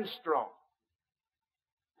 weak and strong.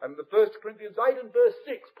 And in the 1 Corinthians 8 and verse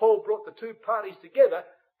 6, Paul brought the 2 parties together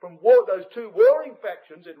from those 2 warring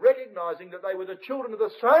factions in recognizing that they were the children of the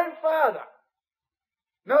same Father.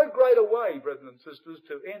 No greater way, brethren and sisters,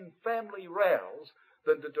 to end family rows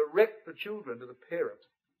than to direct the children to the parent.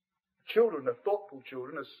 Children are thoughtful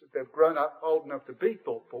children, as they've grown up old enough to be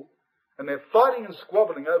thoughtful, and they're fighting and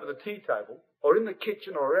squabbling over the tea table, or in the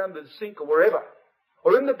kitchen, or around the sink, or wherever,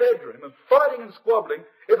 or in the bedroom, and fighting and squabbling.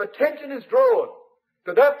 If attention is drawn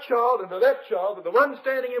to that child and to that child, and the one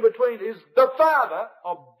standing in between is the father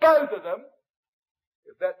of both of them,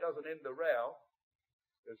 if that doesn't end the row,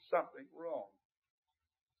 there's something wrong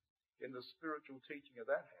in the spiritual teaching of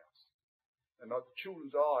that house. And like the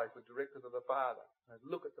children's eyes were directed to the father. They'd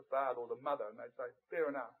look at the father or the mother and they'd say, fair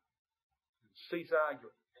enough, and cease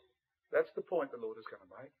arguing. That's the point the Lord is going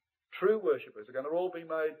to make. True worshippers are going to all be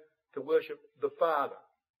made to worship the Father,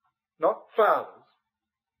 not fathers.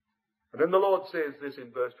 And then the Lord says this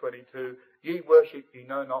in verse 22, ye worship ye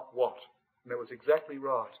know not what. And that was exactly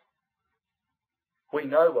right. We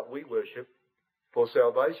know what we worship, for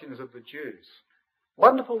salvation is of the Jews.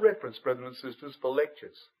 Wonderful reference, brethren and sisters, for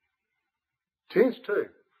lectures. It is too.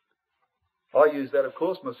 I use that, of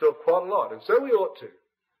course, myself quite a lot, and so we ought to.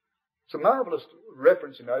 It's a marvellous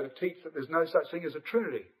reference, you know, to teach that there's no such thing as a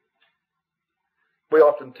Trinity. We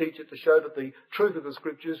often teach it to show that the truth of the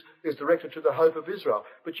Scriptures is directed to the hope of Israel.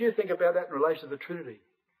 But you think about that in relation to the Trinity.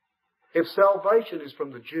 If salvation is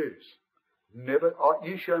from the Jews,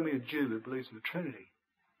 you show me a Jew who believes in the Trinity.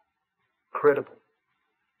 Credible.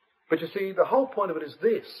 But you see, the whole point of it is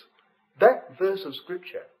this. That verse of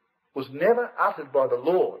Scripture was never uttered by the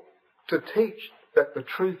Lord to teach that the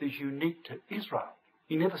truth is unique to Israel.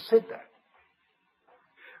 He never said that.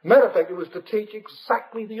 Matter of fact, it was to teach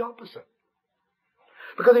exactly the opposite.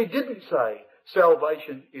 Because he didn't say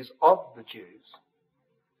salvation is of the Jews.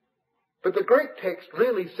 But the Greek text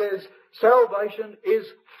really says salvation is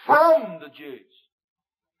from the Jews.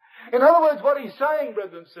 In other words, what he's saying,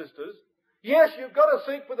 brothers and sisters, yes, you've got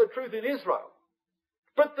to seek for the truth in Israel.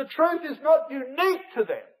 But the truth is not unique to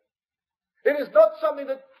them. It is not something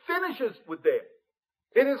that finishes with them.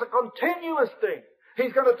 It is a continuous thing.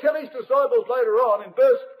 He's going to tell his disciples later on in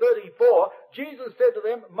verse 34, Jesus said to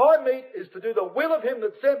them, my meat is to do the will of him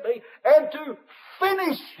that sent me and to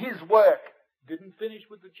finish his work. Didn't finish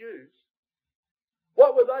with the Jews.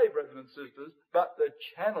 What were they, brethren and sisters, but the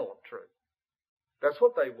channel of truth? That's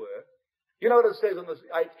what they were. You know what it says in the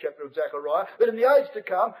 8th chapter of Zechariah? That in the age to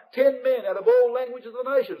come, 10 men out of all languages of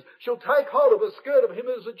the nations shall take hold of the skirt of him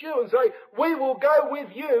as a Jew and say, we will go with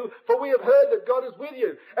you, for we have heard that God is with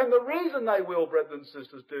you. And the reason they will, brethren and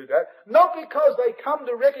sisters, do that, not because they come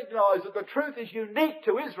to recognize that the truth is unique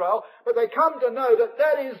to Israel, but they come to know that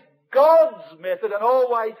that is God's method and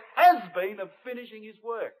always has been of finishing his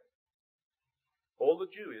work. All the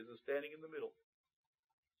Jews are standing in the middle.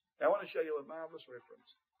 Now I want to show you a marvellous reference.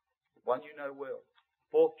 One you know well.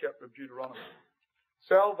 4th chapter of Deuteronomy.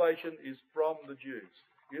 Salvation is from the Jews.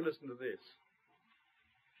 You listen to this.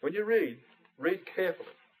 When you read carefully.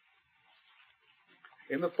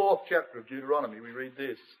 In the 4th chapter of Deuteronomy, we read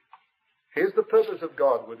this. Here's the purpose of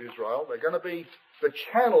God with Israel. They're going to be the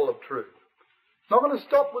channel of truth. It's not going to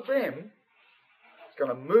stop with them. It's going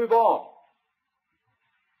to move on.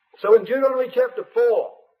 So in Deuteronomy chapter 4,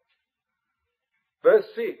 verse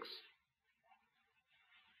 6,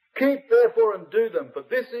 keep therefore and do them, for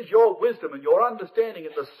this is your wisdom and your understanding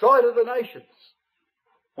in the sight of the nations,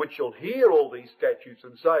 which shall hear all these statutes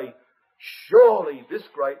and say, surely this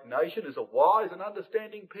great nation is a wise and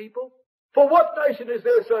understanding people. For what nation is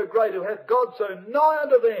there so great who hath God so nigh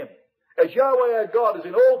unto them, as Yahweh our God is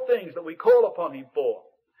in all things that we call upon him for?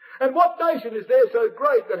 And what nation is there so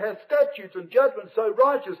great that hath statutes and judgments so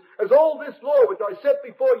righteous as all this law which I set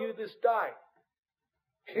before you this day?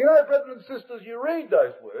 You know, brethren and sisters, you read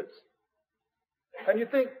those words and you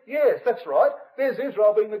think, yes, that's right, there's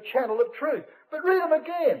Israel being the channel of truth. But read them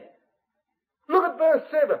again. Look at verse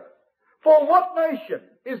 7. For what nation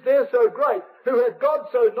is there so great who hath God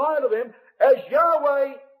so nigh unto them as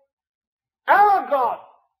Yahweh our God?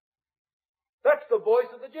 That's the voice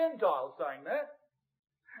of the Gentiles saying that.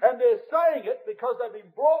 And they're saying it because they've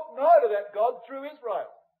been brought nigh to that God through Israel.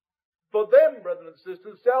 For them, brethren and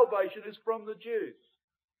sisters, salvation is from the Jews.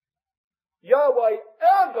 Yahweh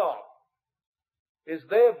our God is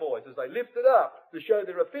their voice as they lift it up to show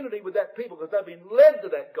their affinity with that people, because they've been led to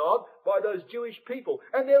that God by those Jewish people.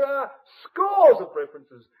 And there are scores of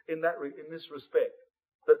references in this respect,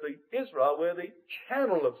 that the Israel were the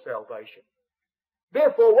channel of salvation.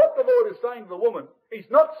 Therefore, what the Lord is saying to the woman, he's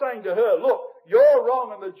not saying to her, look, you're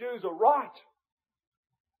wrong and the Jews are right.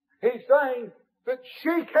 He's saying that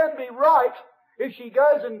she can be right if she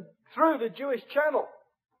goes in through the Jewish channel.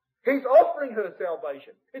 He's offering her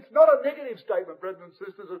salvation. It's not a negative statement, brethren and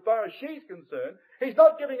sisters, as far as she's concerned. He's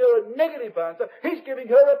not giving her a negative answer. He's giving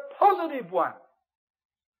her a positive one.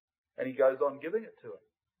 And he goes on giving it to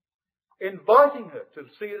her, inviting her to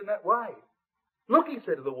see it in that way. Look, he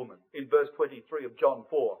said to the woman in verse 23 of John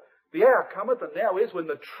 4, the hour cometh and now is when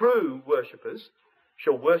the true worshippers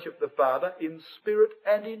shall worship the Father in spirit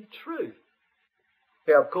and in truth.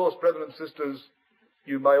 Now, of course, brethren and sisters,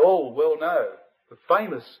 you may all well know the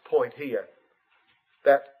famous point here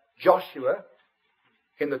that Joshua,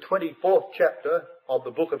 in the 24th chapter of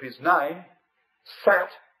the book of his name, sat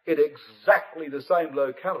in exactly the same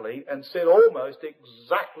locality and said almost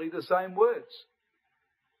exactly the same words.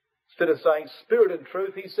 Instead of saying spirit and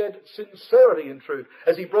truth, he said sincerity and truth.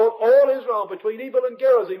 As he brought all Israel between Ebal and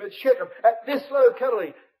Gerizim at Shechem, at this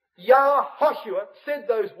locality, Yahoshua said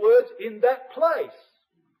those words in that place.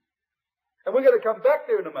 And we're going to come back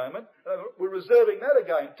there in a moment. We're reserving that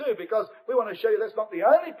again too, because we want to show you that's not the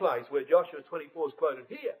only place where Joshua 24 is quoted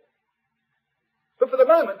here. But for the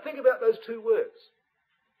moment, think about those two words,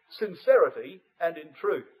 sincerity and in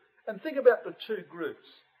truth. And think about the two groups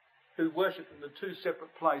who worshipped in the two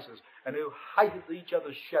separate places and who hated each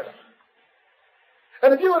other's shadow.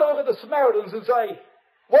 And if you were to look at the Samaritans and say,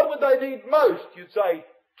 what would they need most? You'd say,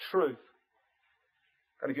 truth.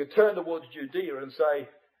 And if you turn towards Judea and say,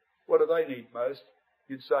 what do they need most?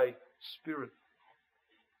 You'd say, spirit.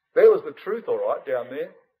 There was the truth, all right, down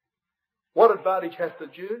there. What advantage hath the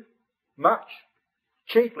Jew? Much.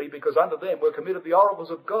 Chiefly because under them were committed the oracles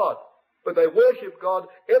of God. But they worship God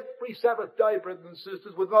every Sabbath day, brethren and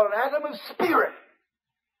sisters, with not an atom of spirit.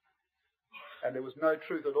 And there was no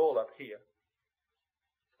truth at all up here.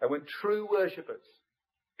 And when true worshippers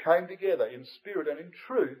came together in spirit and in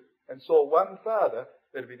truth and saw one Father,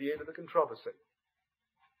 that'd be the end of the controversy.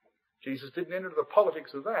 Jesus didn't enter into the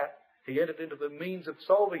politics of that. He entered into the means of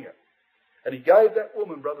solving it. And he gave that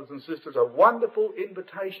woman, brothers and sisters, a wonderful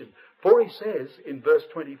invitation. For he says in verse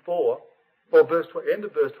 24, or end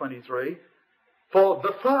of verse 23, for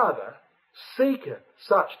the Father seeketh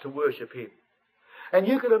such to worship him. And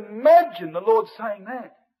you can imagine the Lord saying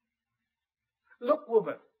that. Look,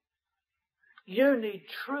 woman, you need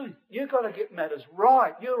truth. You've got to get matters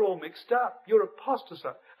right. You're all mixed up. You're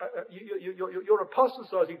apostatizing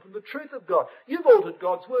from the truth of God. You've altered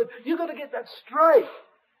God's word. You've got to get that straight.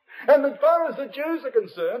 And as far as the Jews are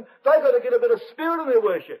concerned, they've got to get a bit of spirit in their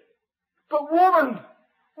worship. But woman,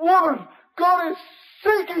 God is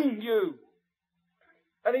seeking you.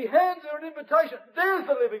 And he hands her an invitation. There's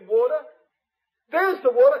the living water. There's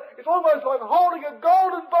the water. It's almost like holding a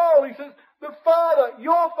golden bowl. He says, the Father,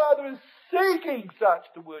 your Father is seeking such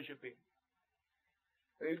to worship him.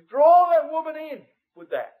 And he's drawn that woman in with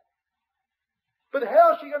that. But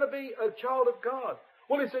how is she going to be a child of God?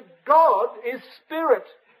 Well, he said, God is spirit.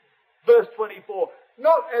 Verse 24.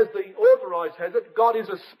 Not as the authorized has it, God is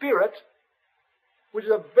a spirit, which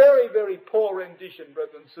is a very, very poor rendition,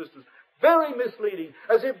 brothers and sisters. Very misleading.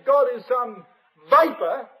 As if God is some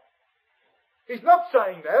vapor. He's not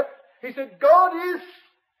saying that. He said, God is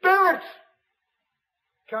spirit.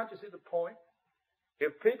 Can't you see the point?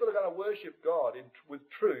 If people are going to worship God with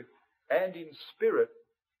truth and in spirit,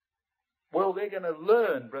 well, they're going to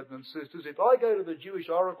learn, brethren and sisters. If I go to the Jewish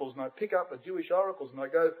oracles and I pick up the Jewish oracles and I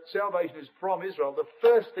go, salvation is from Israel, the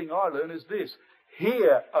first thing I learn is this.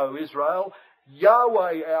 Hear, O Israel,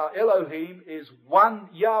 Yahweh our Elohim is one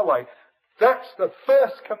Yahweh. That's the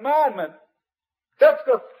first commandment. That's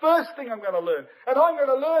the first thing I'm going to learn. And I'm going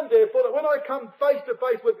to learn, therefore, that when I come face to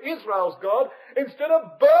face with Israel's God, instead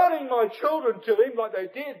of burning my children to him like they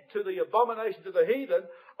did to the abominations of the heathen,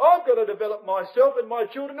 I've got to develop myself and my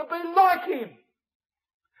children to be like him.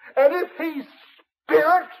 And if he's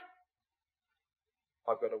spirit,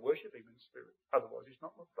 I've got to worship him in spirit. Otherwise, he's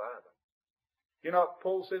not my Father. You know what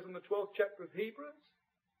Paul says in the 12th chapter of Hebrews?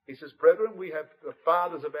 He says, brethren, we have the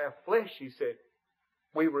fathers of our flesh, he said.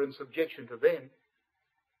 We were in subjection to them.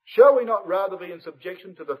 Shall we not rather be in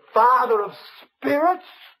subjection to the Father of spirits?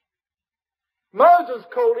 Moses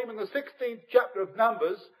called him in the 16th chapter of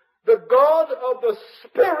Numbers the God of the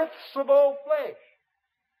spirits of all flesh.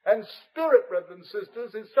 And spirit, brothers and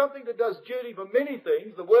sisters, is something that does duty for many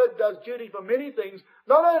things. The word does duty for many things.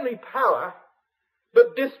 Not only power,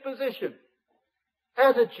 but disposition,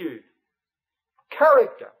 attitude,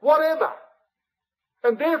 character, whatever.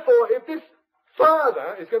 And therefore, if this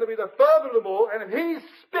Father is going to be the Father of them all, and if he's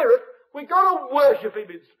spirit, we've got to worship him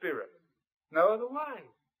in spirit. No other way.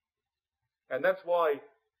 And that's why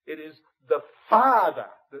it is the Father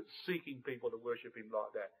that's seeking people to worship him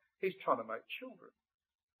like that. He's trying to make children.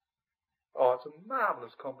 Oh, it's a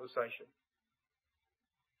marvellous conversation.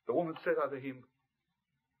 The woman said unto him,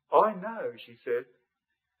 I know, she said,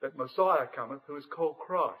 that Messiah cometh, who is called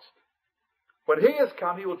Christ. When he has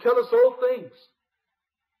come, he will tell us all things.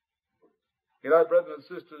 You know, brothers and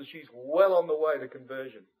sisters, she's well on the way to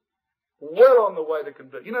conversion. Well on the way to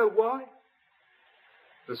conversion. You know why?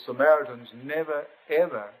 The Samaritans never,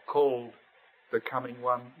 ever called the coming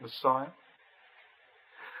one Messiah.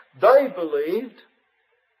 They believed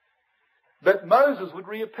that Moses would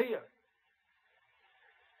reappear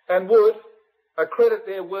and would accredit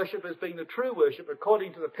their worship as being the true worship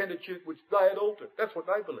according to the Pentateuch which they had altered. That's what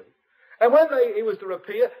they believed. And when he was to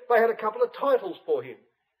appear, they had a couple of titles for him.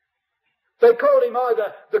 They called him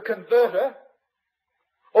either the converter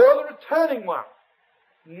or the returning one.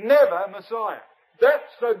 Never Messiah.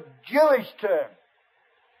 That's a Jewish term.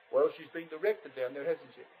 Well, she's been directed down there, hasn't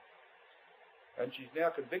she? And she's now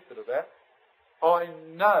convicted of that. I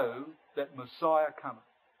know that Messiah cometh.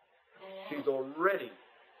 She's already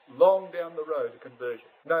long down the road to conversion.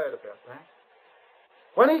 No doubt about that.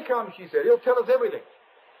 When he comes, she said, he'll tell us everything.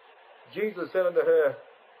 Jesus said unto her,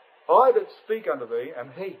 I that speak unto thee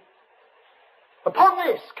am he. Upon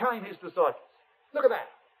this came his disciples. Look at that.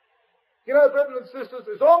 You know, brothers and sisters,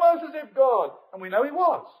 it's almost as if God, and we know he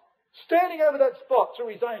was, standing over that spot through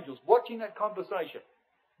his angels, watching that conversation,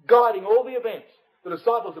 guiding all the events. The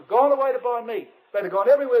disciples have gone away to buy meat. They'd have gone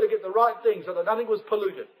everywhere to get the right thing so that nothing was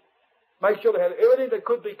polluted. Make sure they had everything that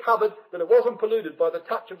could be covered, that it wasn't polluted by the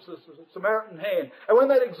touch of the Samaritan hand. And when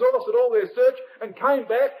they'd exhausted all their search and came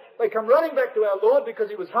back, they come running back to our Lord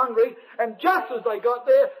because he was hungry. And just as they got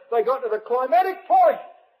there, they got to the climatic point.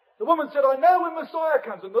 The woman said, I know when Messiah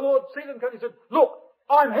comes. And the Lord see them come. He said, look,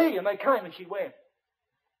 I'm he. And they came and she went.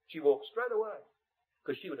 She walked straight away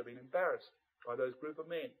because she would have been embarrassed by those group of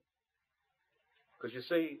men. Because you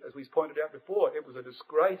see, as we pointed out before, it was a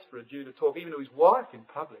disgrace for a Jew to talk even to his wife in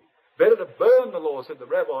public. Better to burn the law, said the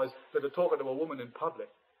rabbis, than to talk to a woman in public.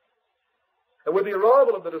 And with the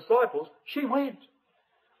arrival of the disciples, she went.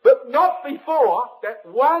 But not before that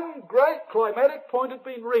one great climatic point had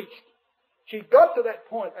been reached. She got to that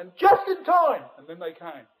point, and just in time, and then they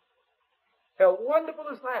came. How wonderful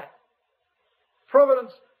is that?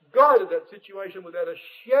 Providence guided that situation without a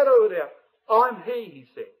shadow of doubt. I'm he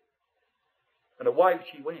said. And away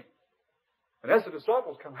she went. And as the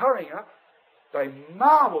disciples come hurrying up, they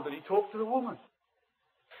marvelled that he talked to the woman.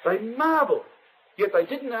 They marvelled. Yet they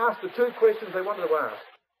didn't ask the two questions they wanted to ask.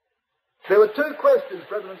 There were two questions,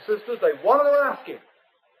 brothers and sisters, they wanted to ask him.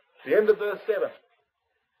 The end of verse 7.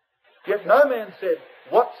 Yet no man said,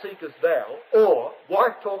 what seekest thou? Or, why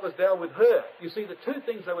talkest thou with her? You see, the two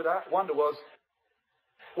things they would wonder was,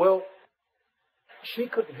 well, she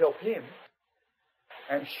couldn't help him.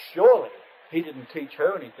 And surely he didn't teach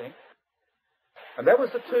her anything. And that was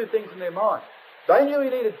the two things in their mind. They knew he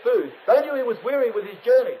needed food. They knew he was weary with his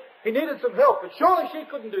journey. He needed some help, but surely she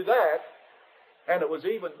couldn't do that. And it was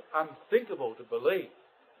even unthinkable to believe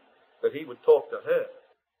that he would talk to her.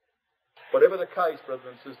 Whatever the case, brothers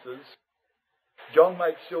and sisters, John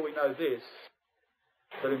makes sure we know this,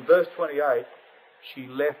 that in verse 28, she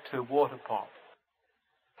left her water pot.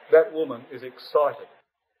 That woman is excited.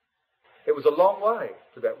 It was a long way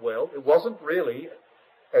to that well. It wasn't really,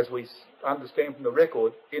 as we understand from the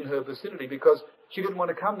record, in her vicinity because she didn't want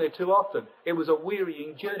to come there too often. It was a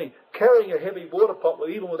wearying journey. Carrying a heavy water pot,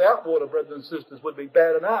 even without water, brothers and sisters, would be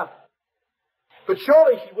bad enough. But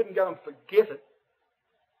surely she wouldn't go and forget it.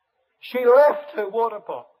 She left her water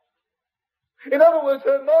pot. In other words,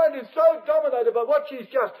 her mind is so dominated by what she's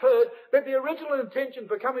just heard that the original intention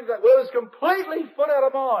for coming to that well is completely put out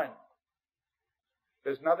of mind.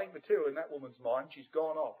 There's nothing material in that woman's mind. She's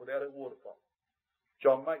gone off without her water pot.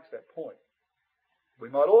 John makes that point. We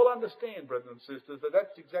might all understand, brethren and sisters, that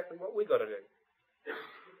that's exactly what we've got to do.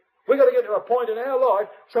 We've got to get to a point in our life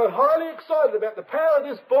so highly excited about the power of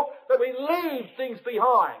this book that we leave things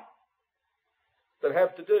behind that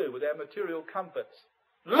have to do with our material comforts.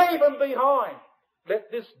 Leave them behind.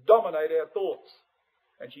 Let this dominate our thoughts.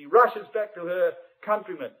 And she rushes back to her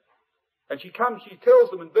countrymen. And she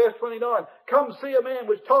tells them in verse 29, "Come see a man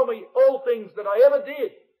which told me all things that I ever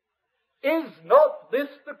did. Is not this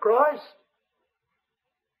the Christ?"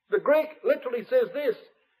 The Greek literally says this,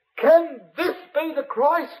 "Can this be the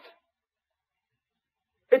Christ?"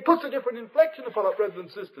 It puts a different inflection upon it, brothers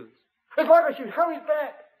and sisters. It's like as she hurries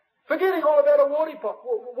back, forgetting all about a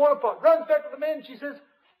water pot, runs back to the men, she says,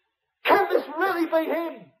 "Can this really be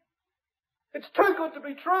him? It's too good to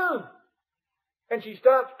be true." And she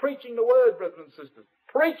starts preaching the word, brethren and sisters.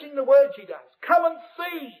 Preaching the word she does. Come and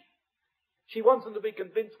see. She wants them to be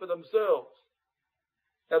convinced for themselves.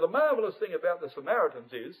 Now the marvellous thing about the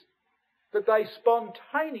Samaritans is that they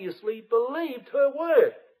spontaneously believed her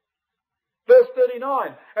word. Verse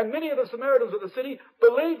 39, "And many of the Samaritans of the city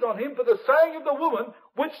believed on him for the saying of the woman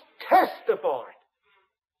which testified."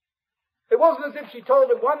 It wasn't as if she told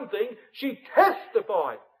them one thing, she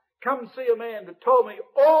testified. "Come see a man that told me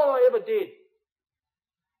all I ever did."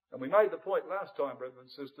 And we made the point last time, brothers and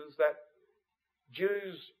sisters, that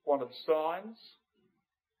Jews wanted signs,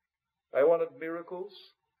 they wanted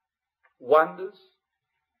miracles, wonders,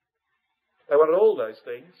 they wanted all those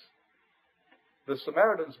things. The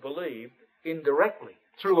Samaritans believed indirectly,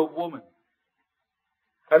 through a woman.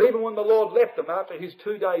 And even when the Lord left them after his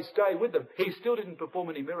 2 days stay with them, he still didn't perform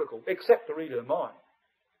any miracle, except to read her mind.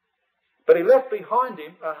 But he left behind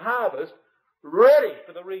him a harvest ready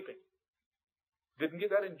for the reaping. Didn't get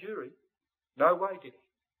that in Jewry. No way did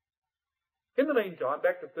he. In the meantime,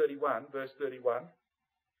 back to 31, verse 31.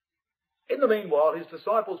 "In the meanwhile, his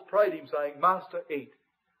disciples prayed him, saying, 'Master, eat.'"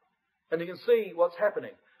 And you can see what's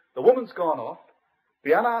happening. The woman's gone off.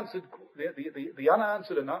 The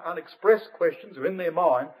unanswered and unexpressed questions are in their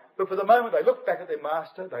mind. But for the moment they look back at their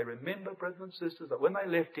master, they remember, brethren and sisters, that when they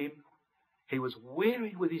left him, he was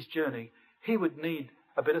weary with his journey. He would need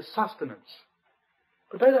a bit of sustenance.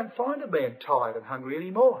 But they don't find a man tired and hungry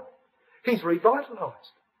anymore. He's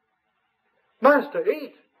revitalised. "Master,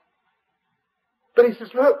 eat." But he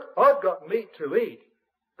says, "Look, I've got meat to eat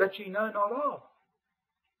that ye know not of."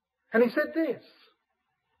 And he said this,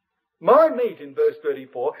 "My meat," in verse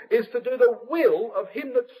 34, "is to do the will of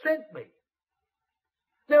him that sent me."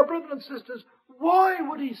 Now, brothers and sisters, why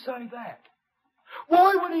would he say that?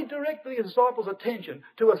 Why would he direct the disciples' attention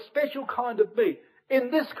to a special kind of meat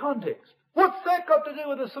in this context? What's that got to do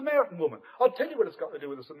with the Samaritan woman? I'll tell you what it's got to do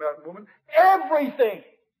with the Samaritan woman. Everything!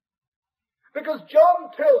 Because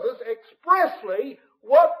John tells us expressly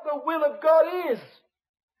what the will of God is.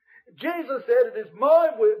 Jesus said, "It is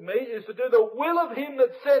my meat is to do the will of him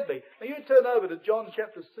that sent me." Now you turn over to John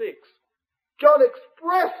chapter 6. John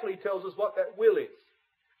expressly tells us what that will is.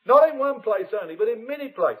 Not in one place only, but in many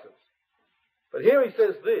places. But here he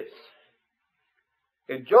says this.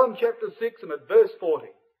 In John chapter 6 and at verse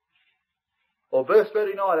 40. Or verse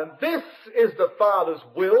 39. "And this is the Father's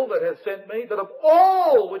will that has sent me, that of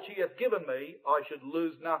all which he hath given me, I should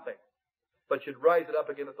lose nothing, but should raise it up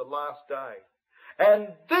again at the last day.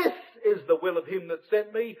 And this is the will of him that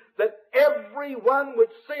sent me, that every one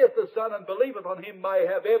which seeth the Son and believeth on him may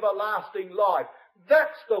have everlasting life."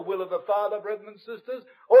 That's the will of the Father, brethren and sisters.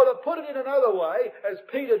 Or to put it in another way, as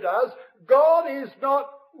Peter does, God is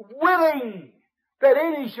not willing that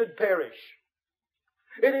any should perish.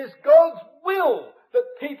 It is God's will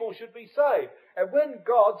that people should be saved. And when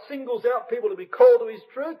God singles out people to be called to his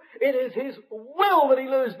truth, it is his will that he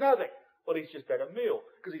lose nothing. Well, he's just had a meal,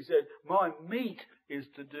 because he said, "My meat is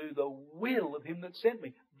to do the will of him that sent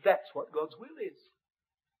me." That's what God's will is.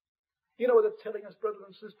 You know what it's telling us, brothers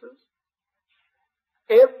and sisters?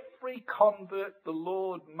 Every convert the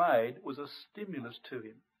Lord made was a stimulus to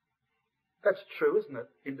him. That's true, isn't it,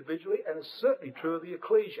 individually? And it's certainly true of the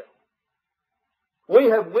ecclesia. We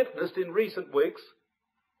have witnessed in recent weeks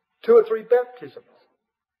 2 or 3 baptisms.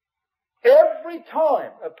 Every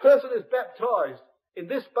time a person is baptized in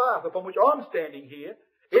this bath upon which I'm standing here,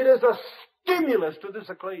 it is a stimulus to this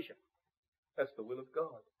ecclesia. That's the will of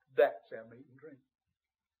God. That's our meat and drink.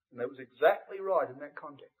 And that was exactly right in that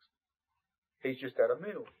context. He's just had a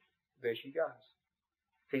meal. There she goes.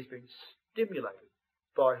 He's been stimulated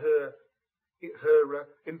by her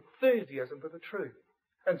enthusiasm for the truth.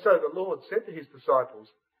 And so the Lord said to his disciples,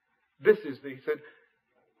 he said,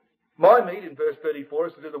 my meat, in verse 34,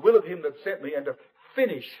 is to do the will of him that sent me and to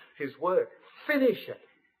finish his work. Finish it.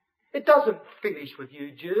 It doesn't finish with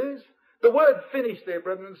you Jews. The word finish there,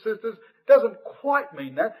 brothers and sisters, doesn't quite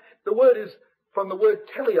mean that. The word is from the word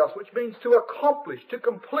teleos, which means to accomplish, to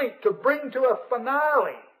complete, to bring to a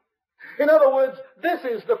finale. In other words, this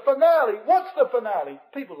is the finale. What's the finale?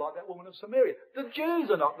 People like that woman of Samaria. The Jews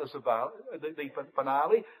are not the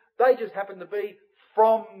finale. They just happen to be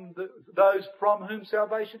from those from whom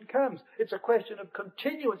salvation comes. It's a question of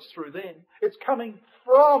continuance through them. It's coming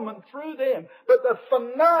from and through them. But the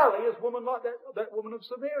finale is women like that woman of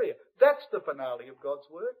Samaria. That's the finale of God's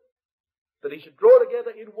word. That he should draw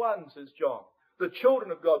together in one, says John, the children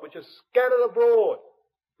of God which are scattered abroad,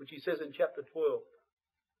 which he says in chapter 12.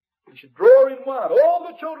 He should draw in one all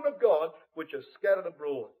the children of God which are scattered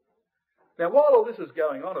abroad. Now, while all this is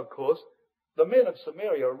going on, of course, the men of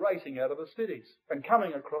Samaria are racing out of the cities and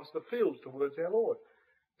coming across the fields towards our Lord.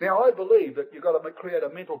 Now, I believe that you've got to create a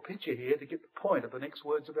mental picture here to get the point of the next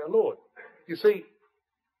words of our Lord. You see,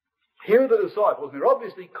 here are the disciples, and they're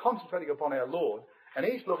obviously concentrating upon our Lord, and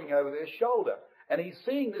he's looking over their shoulder, and he's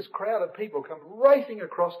seeing this crowd of people come racing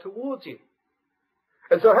across towards him.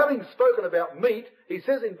 And so, having spoken about meat, he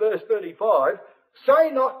says in verse 35,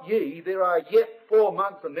 say not ye, there are yet 4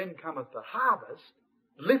 months, and then cometh the harvest.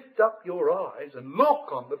 Lift up your eyes and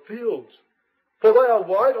look on the fields, for they are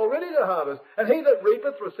white already to harvest. And he that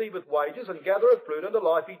reapeth receiveth wages, and gathereth fruit unto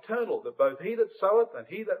life eternal, that both he that soweth and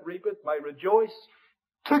he that reapeth may rejoice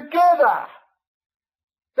together.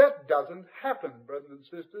 That doesn't happen, brothers and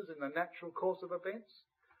sisters, in the natural course of events.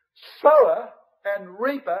 Sower and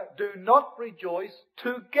reaper do not rejoice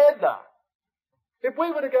together. If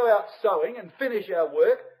we were to go out sowing and finish our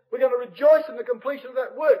work, we're going to rejoice in the completion of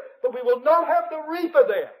that work, but we will not have the reaper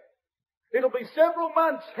there. It'll be several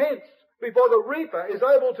months hence before the reaper is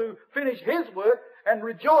able to finish his work and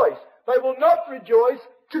rejoice. They will not rejoice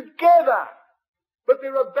together, but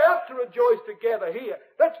they're about to rejoice together here.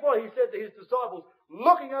 That's why he said to his disciples,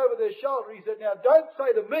 looking over their shoulder, he said, now don't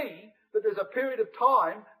say to me that there's a period of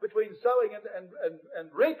time between sowing and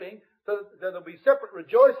reaping, so that there'll be separate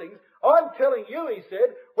rejoicings. I'm telling you, he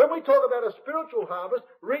said, when we talk about a spiritual harvest,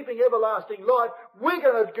 reaping everlasting life, we're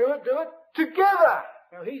going to do it together.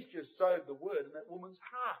 Now, he's just sowed the word in that woman's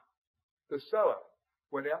heart. The sower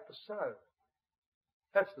went out to sow.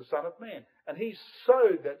 That's the Son of Man. And he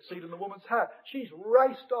sowed that seed in the woman's heart. She's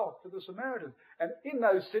raced off to the Samaritans. And in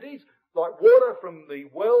those cities, like water from the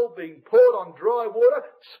well being poured on dry water,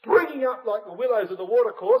 springing up like the willows of the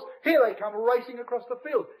watercourse, here they come racing across the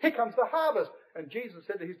field. Here comes the harvest. And Jesus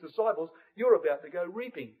said to his disciples, you're about to go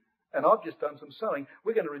reaping, and I've just done some sowing.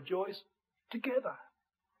 We're going to rejoice together.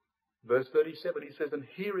 Verse 37, he says, and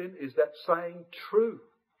herein is that saying true.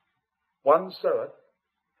 One soweth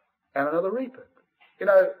and another reapeth. You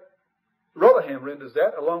know, Rotherham renders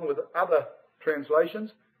that, along with other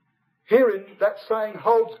translations. Herein, that saying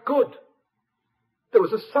holds good. There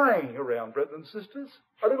was a saying around, brothers and sisters,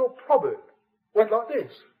 a little proverb. Went like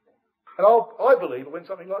this. And I believe it went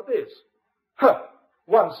something like this.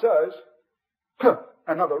 One sows,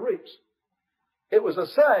 another reaps. It was a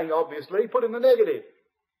saying, obviously, put in the negative,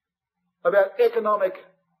 about economic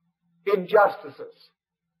injustices.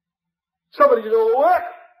 Somebody did all the work.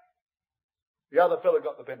 The other fellow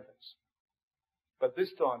got the benefits. But this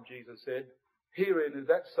time, Jesus said, herein is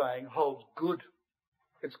that saying holds good.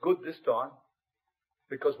 It's good this time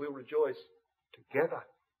because we'll rejoice together,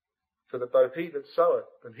 so that both he that soweth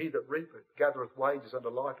and he that reapeth gathereth wages unto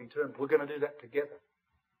life eternal. We're going to do that together.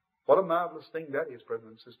 What a marvellous thing that is, brothers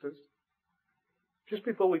and sisters. Just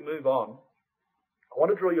before we move on, I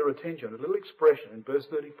want to draw your attention to a little expression in verse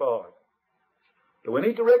 35. That when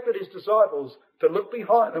he directed his disciples to look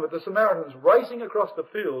behind them at the Samaritans racing across the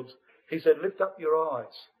fields, he said, lift up your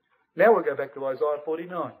eyes. Now we'll go back to Isaiah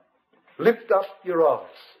 49. Lift up your eyes.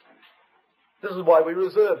 This is why we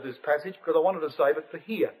reserved this passage, because I wanted to save it for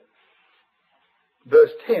here.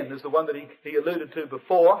 Verse 10 is the one that he alluded to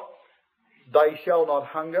before. They shall not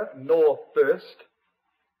hunger nor thirst.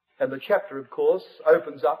 And the chapter, of course,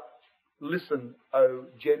 opens up, listen, O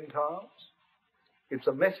Gentiles. It's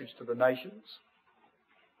a message to the nations.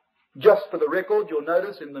 Just for the record, you'll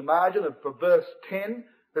notice in the margin of verse 10,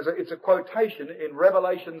 it's a quotation in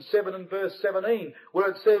Revelation 7 and verse 17,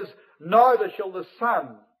 where it says, neither shall the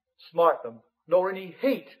sun smite them, nor any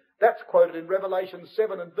heat. That's quoted in Revelation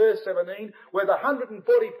 7 and verse 17, where the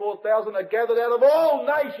 144,000 are gathered out of all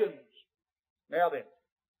nations. Now then,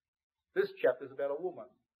 this chapter is about a woman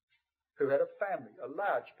who had a family, a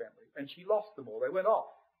large family, and she lost them all. They went off.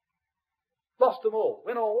 lost them all,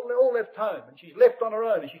 went all left home, and she's left on her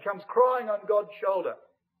own, and she comes crying on God's shoulder.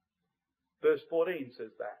 Verse 14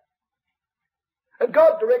 says that. And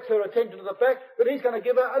God directs her attention to the fact that he's going to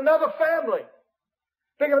give her another family.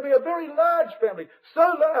 They're going to be a very large family. So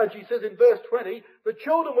large, he says in verse 20, the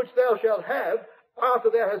children which thou shalt have,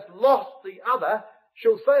 after thou hast lost the other,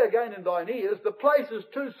 shall say again in thine ears, the place is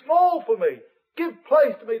too small for me. Give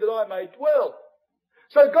place to me that I may dwell.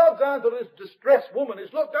 So God's answer to this distressed woman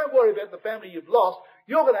is, look, don't worry about the family you've lost.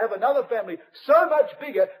 You're going to have another family so much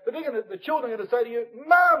bigger that the children are going to say to you,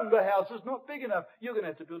 Mum, the house is not big enough. You're going to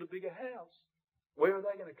have to build a bigger house. Where are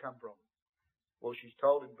they going to come from? Well, she's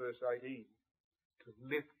told in verse 18 to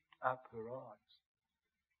lift up her eyes.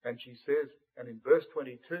 And she says, and in verse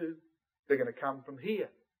 22, they're going to come from here.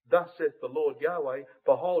 Thus saith the Lord Yahweh,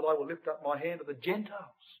 behold, I will lift up my hand to the Gentiles.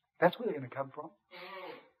 That's where they're going to come from.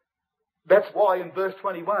 That's why in verse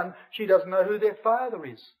 21, she doesn't know who their father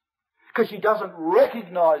is. Because she doesn't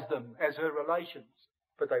recognize them as her relations.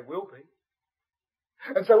 But they will be.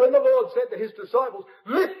 And so when the Lord said to his disciples,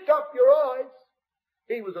 lift up your eyes,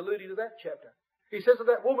 he was alluding to that chapter. He says to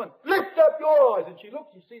that woman, lift up your eyes. And she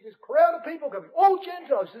looks, you see this crowd of people coming, all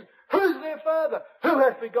Gentiles. She says, who's their father? Who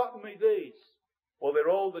hath begotten me these? Well, they're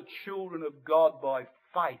all the children of God by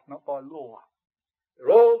faith, not by law.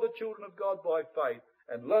 They're all the children of God by faith.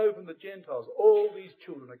 And lo, from the Gentiles, all these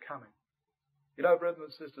children are coming. You know, brothers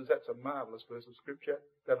and sisters, that's a marvellous verse of Scripture.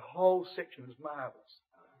 That whole section is marvellous.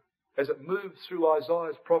 As it moves through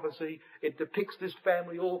Isaiah's prophecy, it depicts this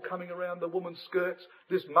family all coming around the woman's skirts,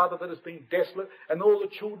 this mother that has been desolate, and all the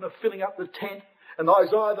children are filling up the tent. And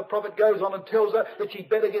Isaiah the prophet goes on and tells her that she'd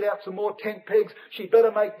better get out some more tent pegs. She'd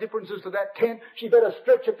better make differences to that tent. She'd better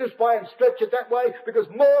stretch it this way and stretch it that way, because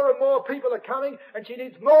more and more people are coming, and she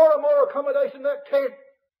needs more and more accommodation in that tent.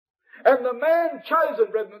 And the man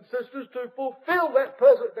chosen, brethren and sisters, to fulfill that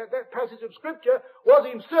passage of Scripture was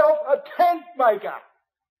himself a tent maker,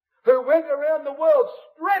 who went around the world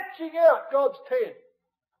stretching out God's tent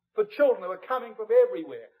for children who were coming from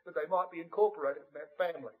everywhere that they might be incorporated in that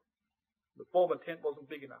family. The former tent wasn't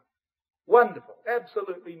big enough. Wonderful,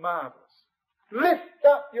 absolutely marvellous. Lift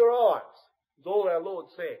up your eyes, is all our Lord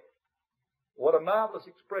said. What a marvellous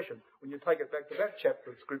expression when you take it back to that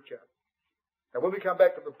chapter of Scripture. Now when we come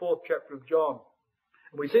back to the 4th chapter of John,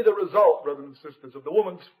 and we see the result, brothers and sisters, of the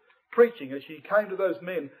woman's preaching as she came to those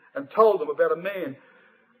men and told them about a man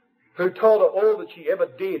who told her all that she ever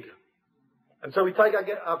did. And so we take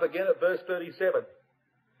up again at verse 37.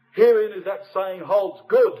 Herein is that saying holds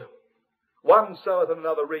good. One soweth and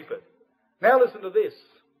another reapeth. Now listen to this.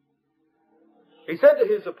 He said to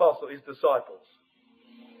his disciples,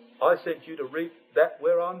 I sent you to reap that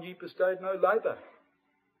whereon ye bestowed no labour.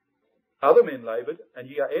 Other men laboured, and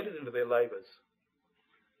ye are entered into their labours.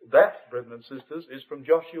 That, brethren and sisters, is from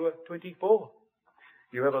Joshua 24.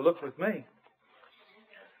 You have a look with me.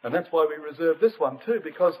 And that's why we reserve this one too,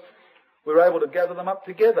 because we're able to gather them up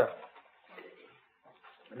together.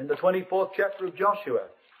 And in the 24th chapter of Joshua,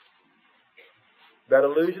 that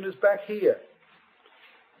allusion is back here.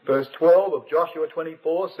 Verse 12 of Joshua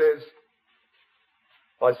 24 says,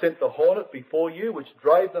 I sent the hornet before you, which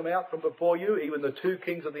drave them out from before you, even the 2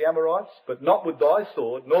 kings of the Amorites, but not with thy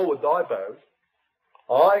sword, nor with thy bow.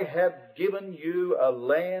 I have given you a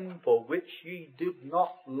land for which ye did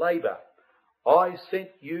not labour. I sent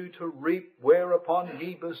you to reap whereupon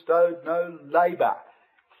ye bestowed no labour.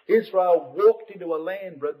 Israel walked into a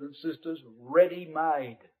land, brothers and sisters,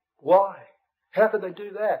 ready-made. Why? How could they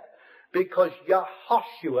do that? Because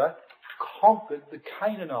Yahoshua conquered the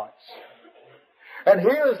Canaanites. And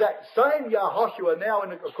here is that same Yahoshua now,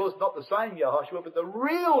 and of course not the same Yahoshua, but the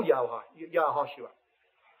real Yahoshua.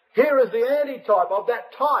 Here is the antitype of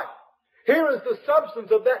that type. Here is the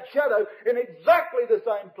substance of that shadow in exactly the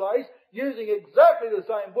same place, using exactly the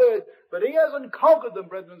same words, but he hasn't conquered them,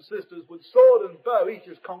 brethren and sisters, with sword and bow. He's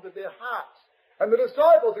just conquered their hearts. And the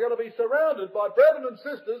disciples are going to be surrounded by brethren and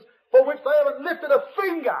sisters for which they haven't lifted a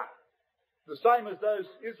finger. The same as those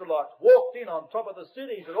Israelites walked in on top of the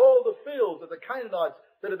cities and all the fields of the Canaanites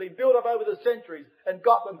that had been built up over the centuries and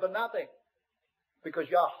got them for nothing. Because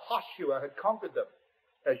Yahoshua had conquered them,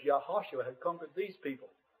 as Yahoshua had conquered these people.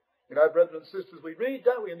 You know, brethren and sisters, we read,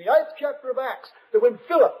 don't we, in the 8th chapter of Acts, that when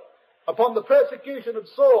Philip, upon the persecution of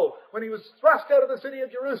Saul, when he was thrust out of the city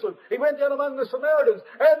of Jerusalem, he went down among the Samaritans,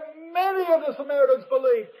 and many of the Samaritans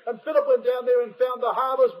believed. And Philip went down there and found the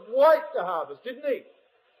harvest white to harvest, didn't he?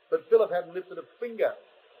 But Philip hadn't lifted a finger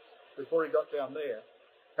before he got down there.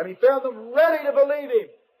 And he found them ready to believe him,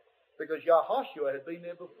 because Yahoshua had been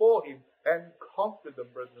there before him and conquered them,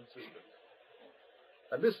 brothers and sisters.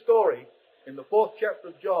 And this story, in the 4th chapter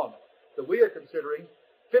of John, that we are considering,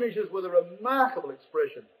 finishes with a remarkable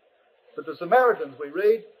expression that the Samaritans, we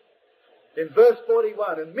read in verse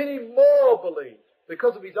 41, and many more believed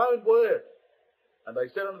because of his own word. And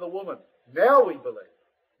they said unto the woman, now we believe,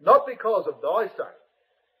 not because of thy sake,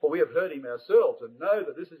 for we have heard him ourselves and know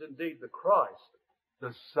that this is indeed the Christ,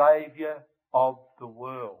 the Saviour of the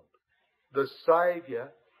world. The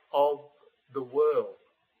Saviour of the world.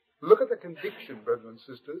 Look at the conviction, brethren and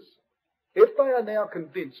sisters. If they are now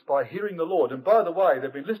convinced by hearing the Lord, and by the way,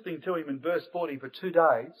 they've been listening to him in verse 40 for 2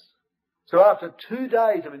 days, so after 2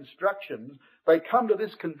 days of instruction, they come to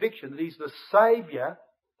this conviction that he's the Saviour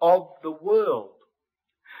of the world.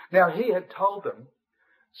 Now, he had told them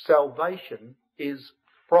salvation is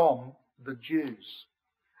from the Jews.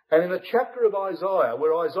 And in the chapter of Isaiah,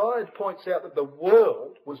 where Isaiah points out that the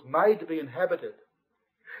world was made to be inhabited,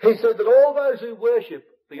 he said that all those who worship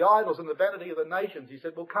the idols and the vanity of the nations, he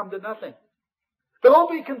said, will come to nothing. They'll all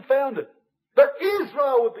be confounded. But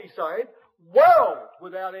Israel would be saved, world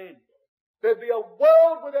without end. There'd be a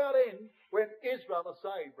world without end when Israel are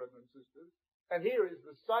saved, brethren and sisters. And here is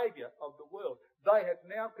the Saviour of the world. They had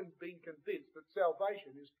now been convinced that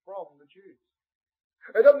salvation is from the Jews.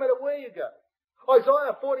 It doesn't matter where you go.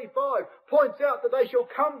 Isaiah 45 points out that they shall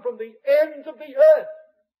come from the ends of the earth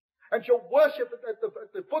and shall worship at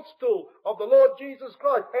the footstool of the Lord Jesus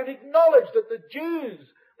Christ and acknowledge that the Jews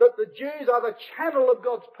are the channel of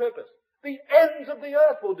God's purpose. The ends of the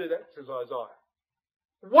earth will do that, says Isaiah.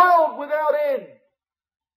 World without end.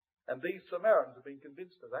 And these Samaritans have been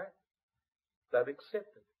convinced of that. They've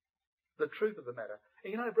accepted the truth of the matter.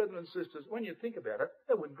 And you know, brethren and sisters, when you think about it,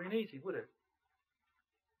 that wouldn't have been easy, would it?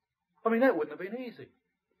 I mean, that wouldn't have been easy.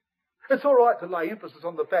 It's all right to lay emphasis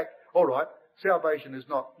on the fact, all right, salvation is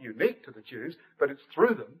not unique to the Jews, but it's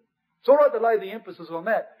through them. It's all right to lay the emphasis on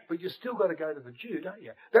that, but you've still got to go to the Jew, don't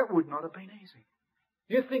you? That would not have been easy.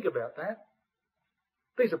 You think about that.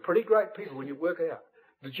 These are pretty great people when you work out.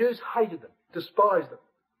 The Jews hated them, despised them,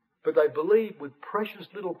 but they believed with precious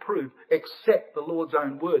little proof except the Lord's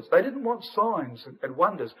own words. They didn't want signs and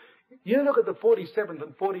wonders. You look at the 47th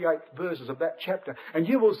and 48th verses of that chapter, and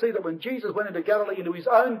you will see that when Jesus went into Galilee, into his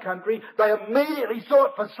own country, they immediately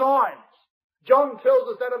sought for signs. John tells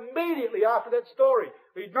us that immediately after that story.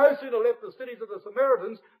 He'd no sooner left the cities of the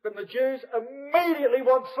Samaritans than the Jews immediately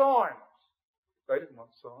want signs. They didn't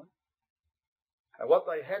want signs. And what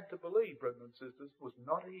they had to believe, brethren and sisters, was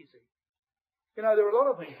not easy. You know, there are a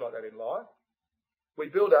lot of things like that in life. We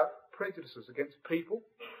build up prejudices against people,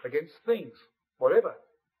 against things, whatever.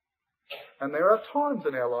 And there are times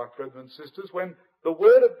in our life, brethren and sisters, when the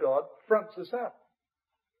Word of God fronts us up.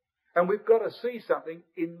 And we've got to see something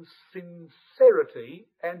in sincerity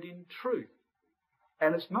and in truth.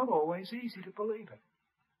 And it's not always easy to believe it.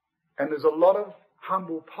 And there's a lot of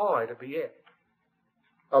humble pie to be ate.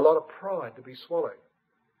 A lot of pride to be swallowed.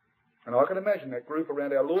 And I can imagine that group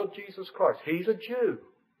around our Lord Jesus Christ. He's a Jew.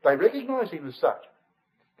 They recognise him as such.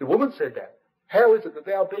 The woman said that. How is it that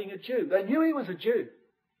thou being a Jew? They knew he was a Jew.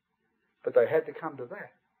 But they had to come to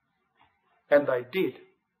that. And they did.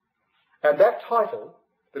 And that title,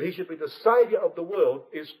 that he should be the Saviour of the world,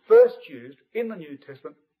 is first used in the New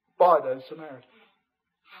Testament by those Samaritans.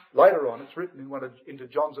 Later on, it's written into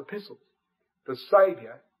John's epistles. The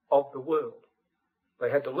Saviour of the world. They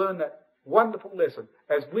had to learn that wonderful lesson,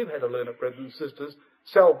 as we've had to learn it, brethren and sisters.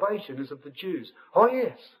 Salvation is of the Jews. Oh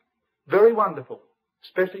yes, very wonderful.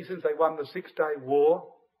 Especially since they won the 6-Day War,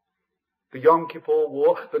 the Yom Kippur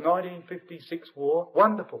War, the 1956 War.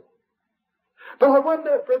 Wonderful. But I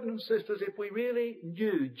wonder, brethren and sisters, if we really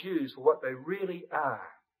knew Jews for what they really are,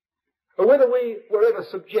 or whether we were ever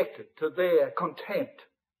subjected to their contempt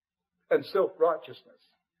and self-righteousness,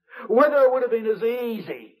 whether it would have been as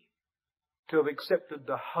easy to have accepted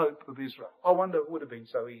the hope of Israel. I wonder if it would have been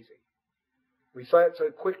so easy. We say it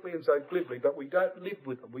so quickly and so glibly, but we don't live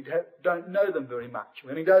with them. We don't know them very much.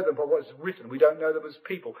 We only know them by what's written. We don't know them as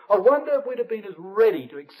people. I wonder if we'd have been as ready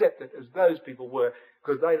to accept it as those people were,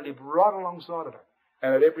 because they lived right alongside of it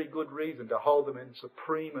and had every good reason to hold them in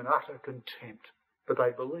supreme and utter contempt. But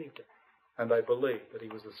they believed it, and they believed that he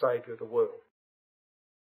was the Saviour of the world.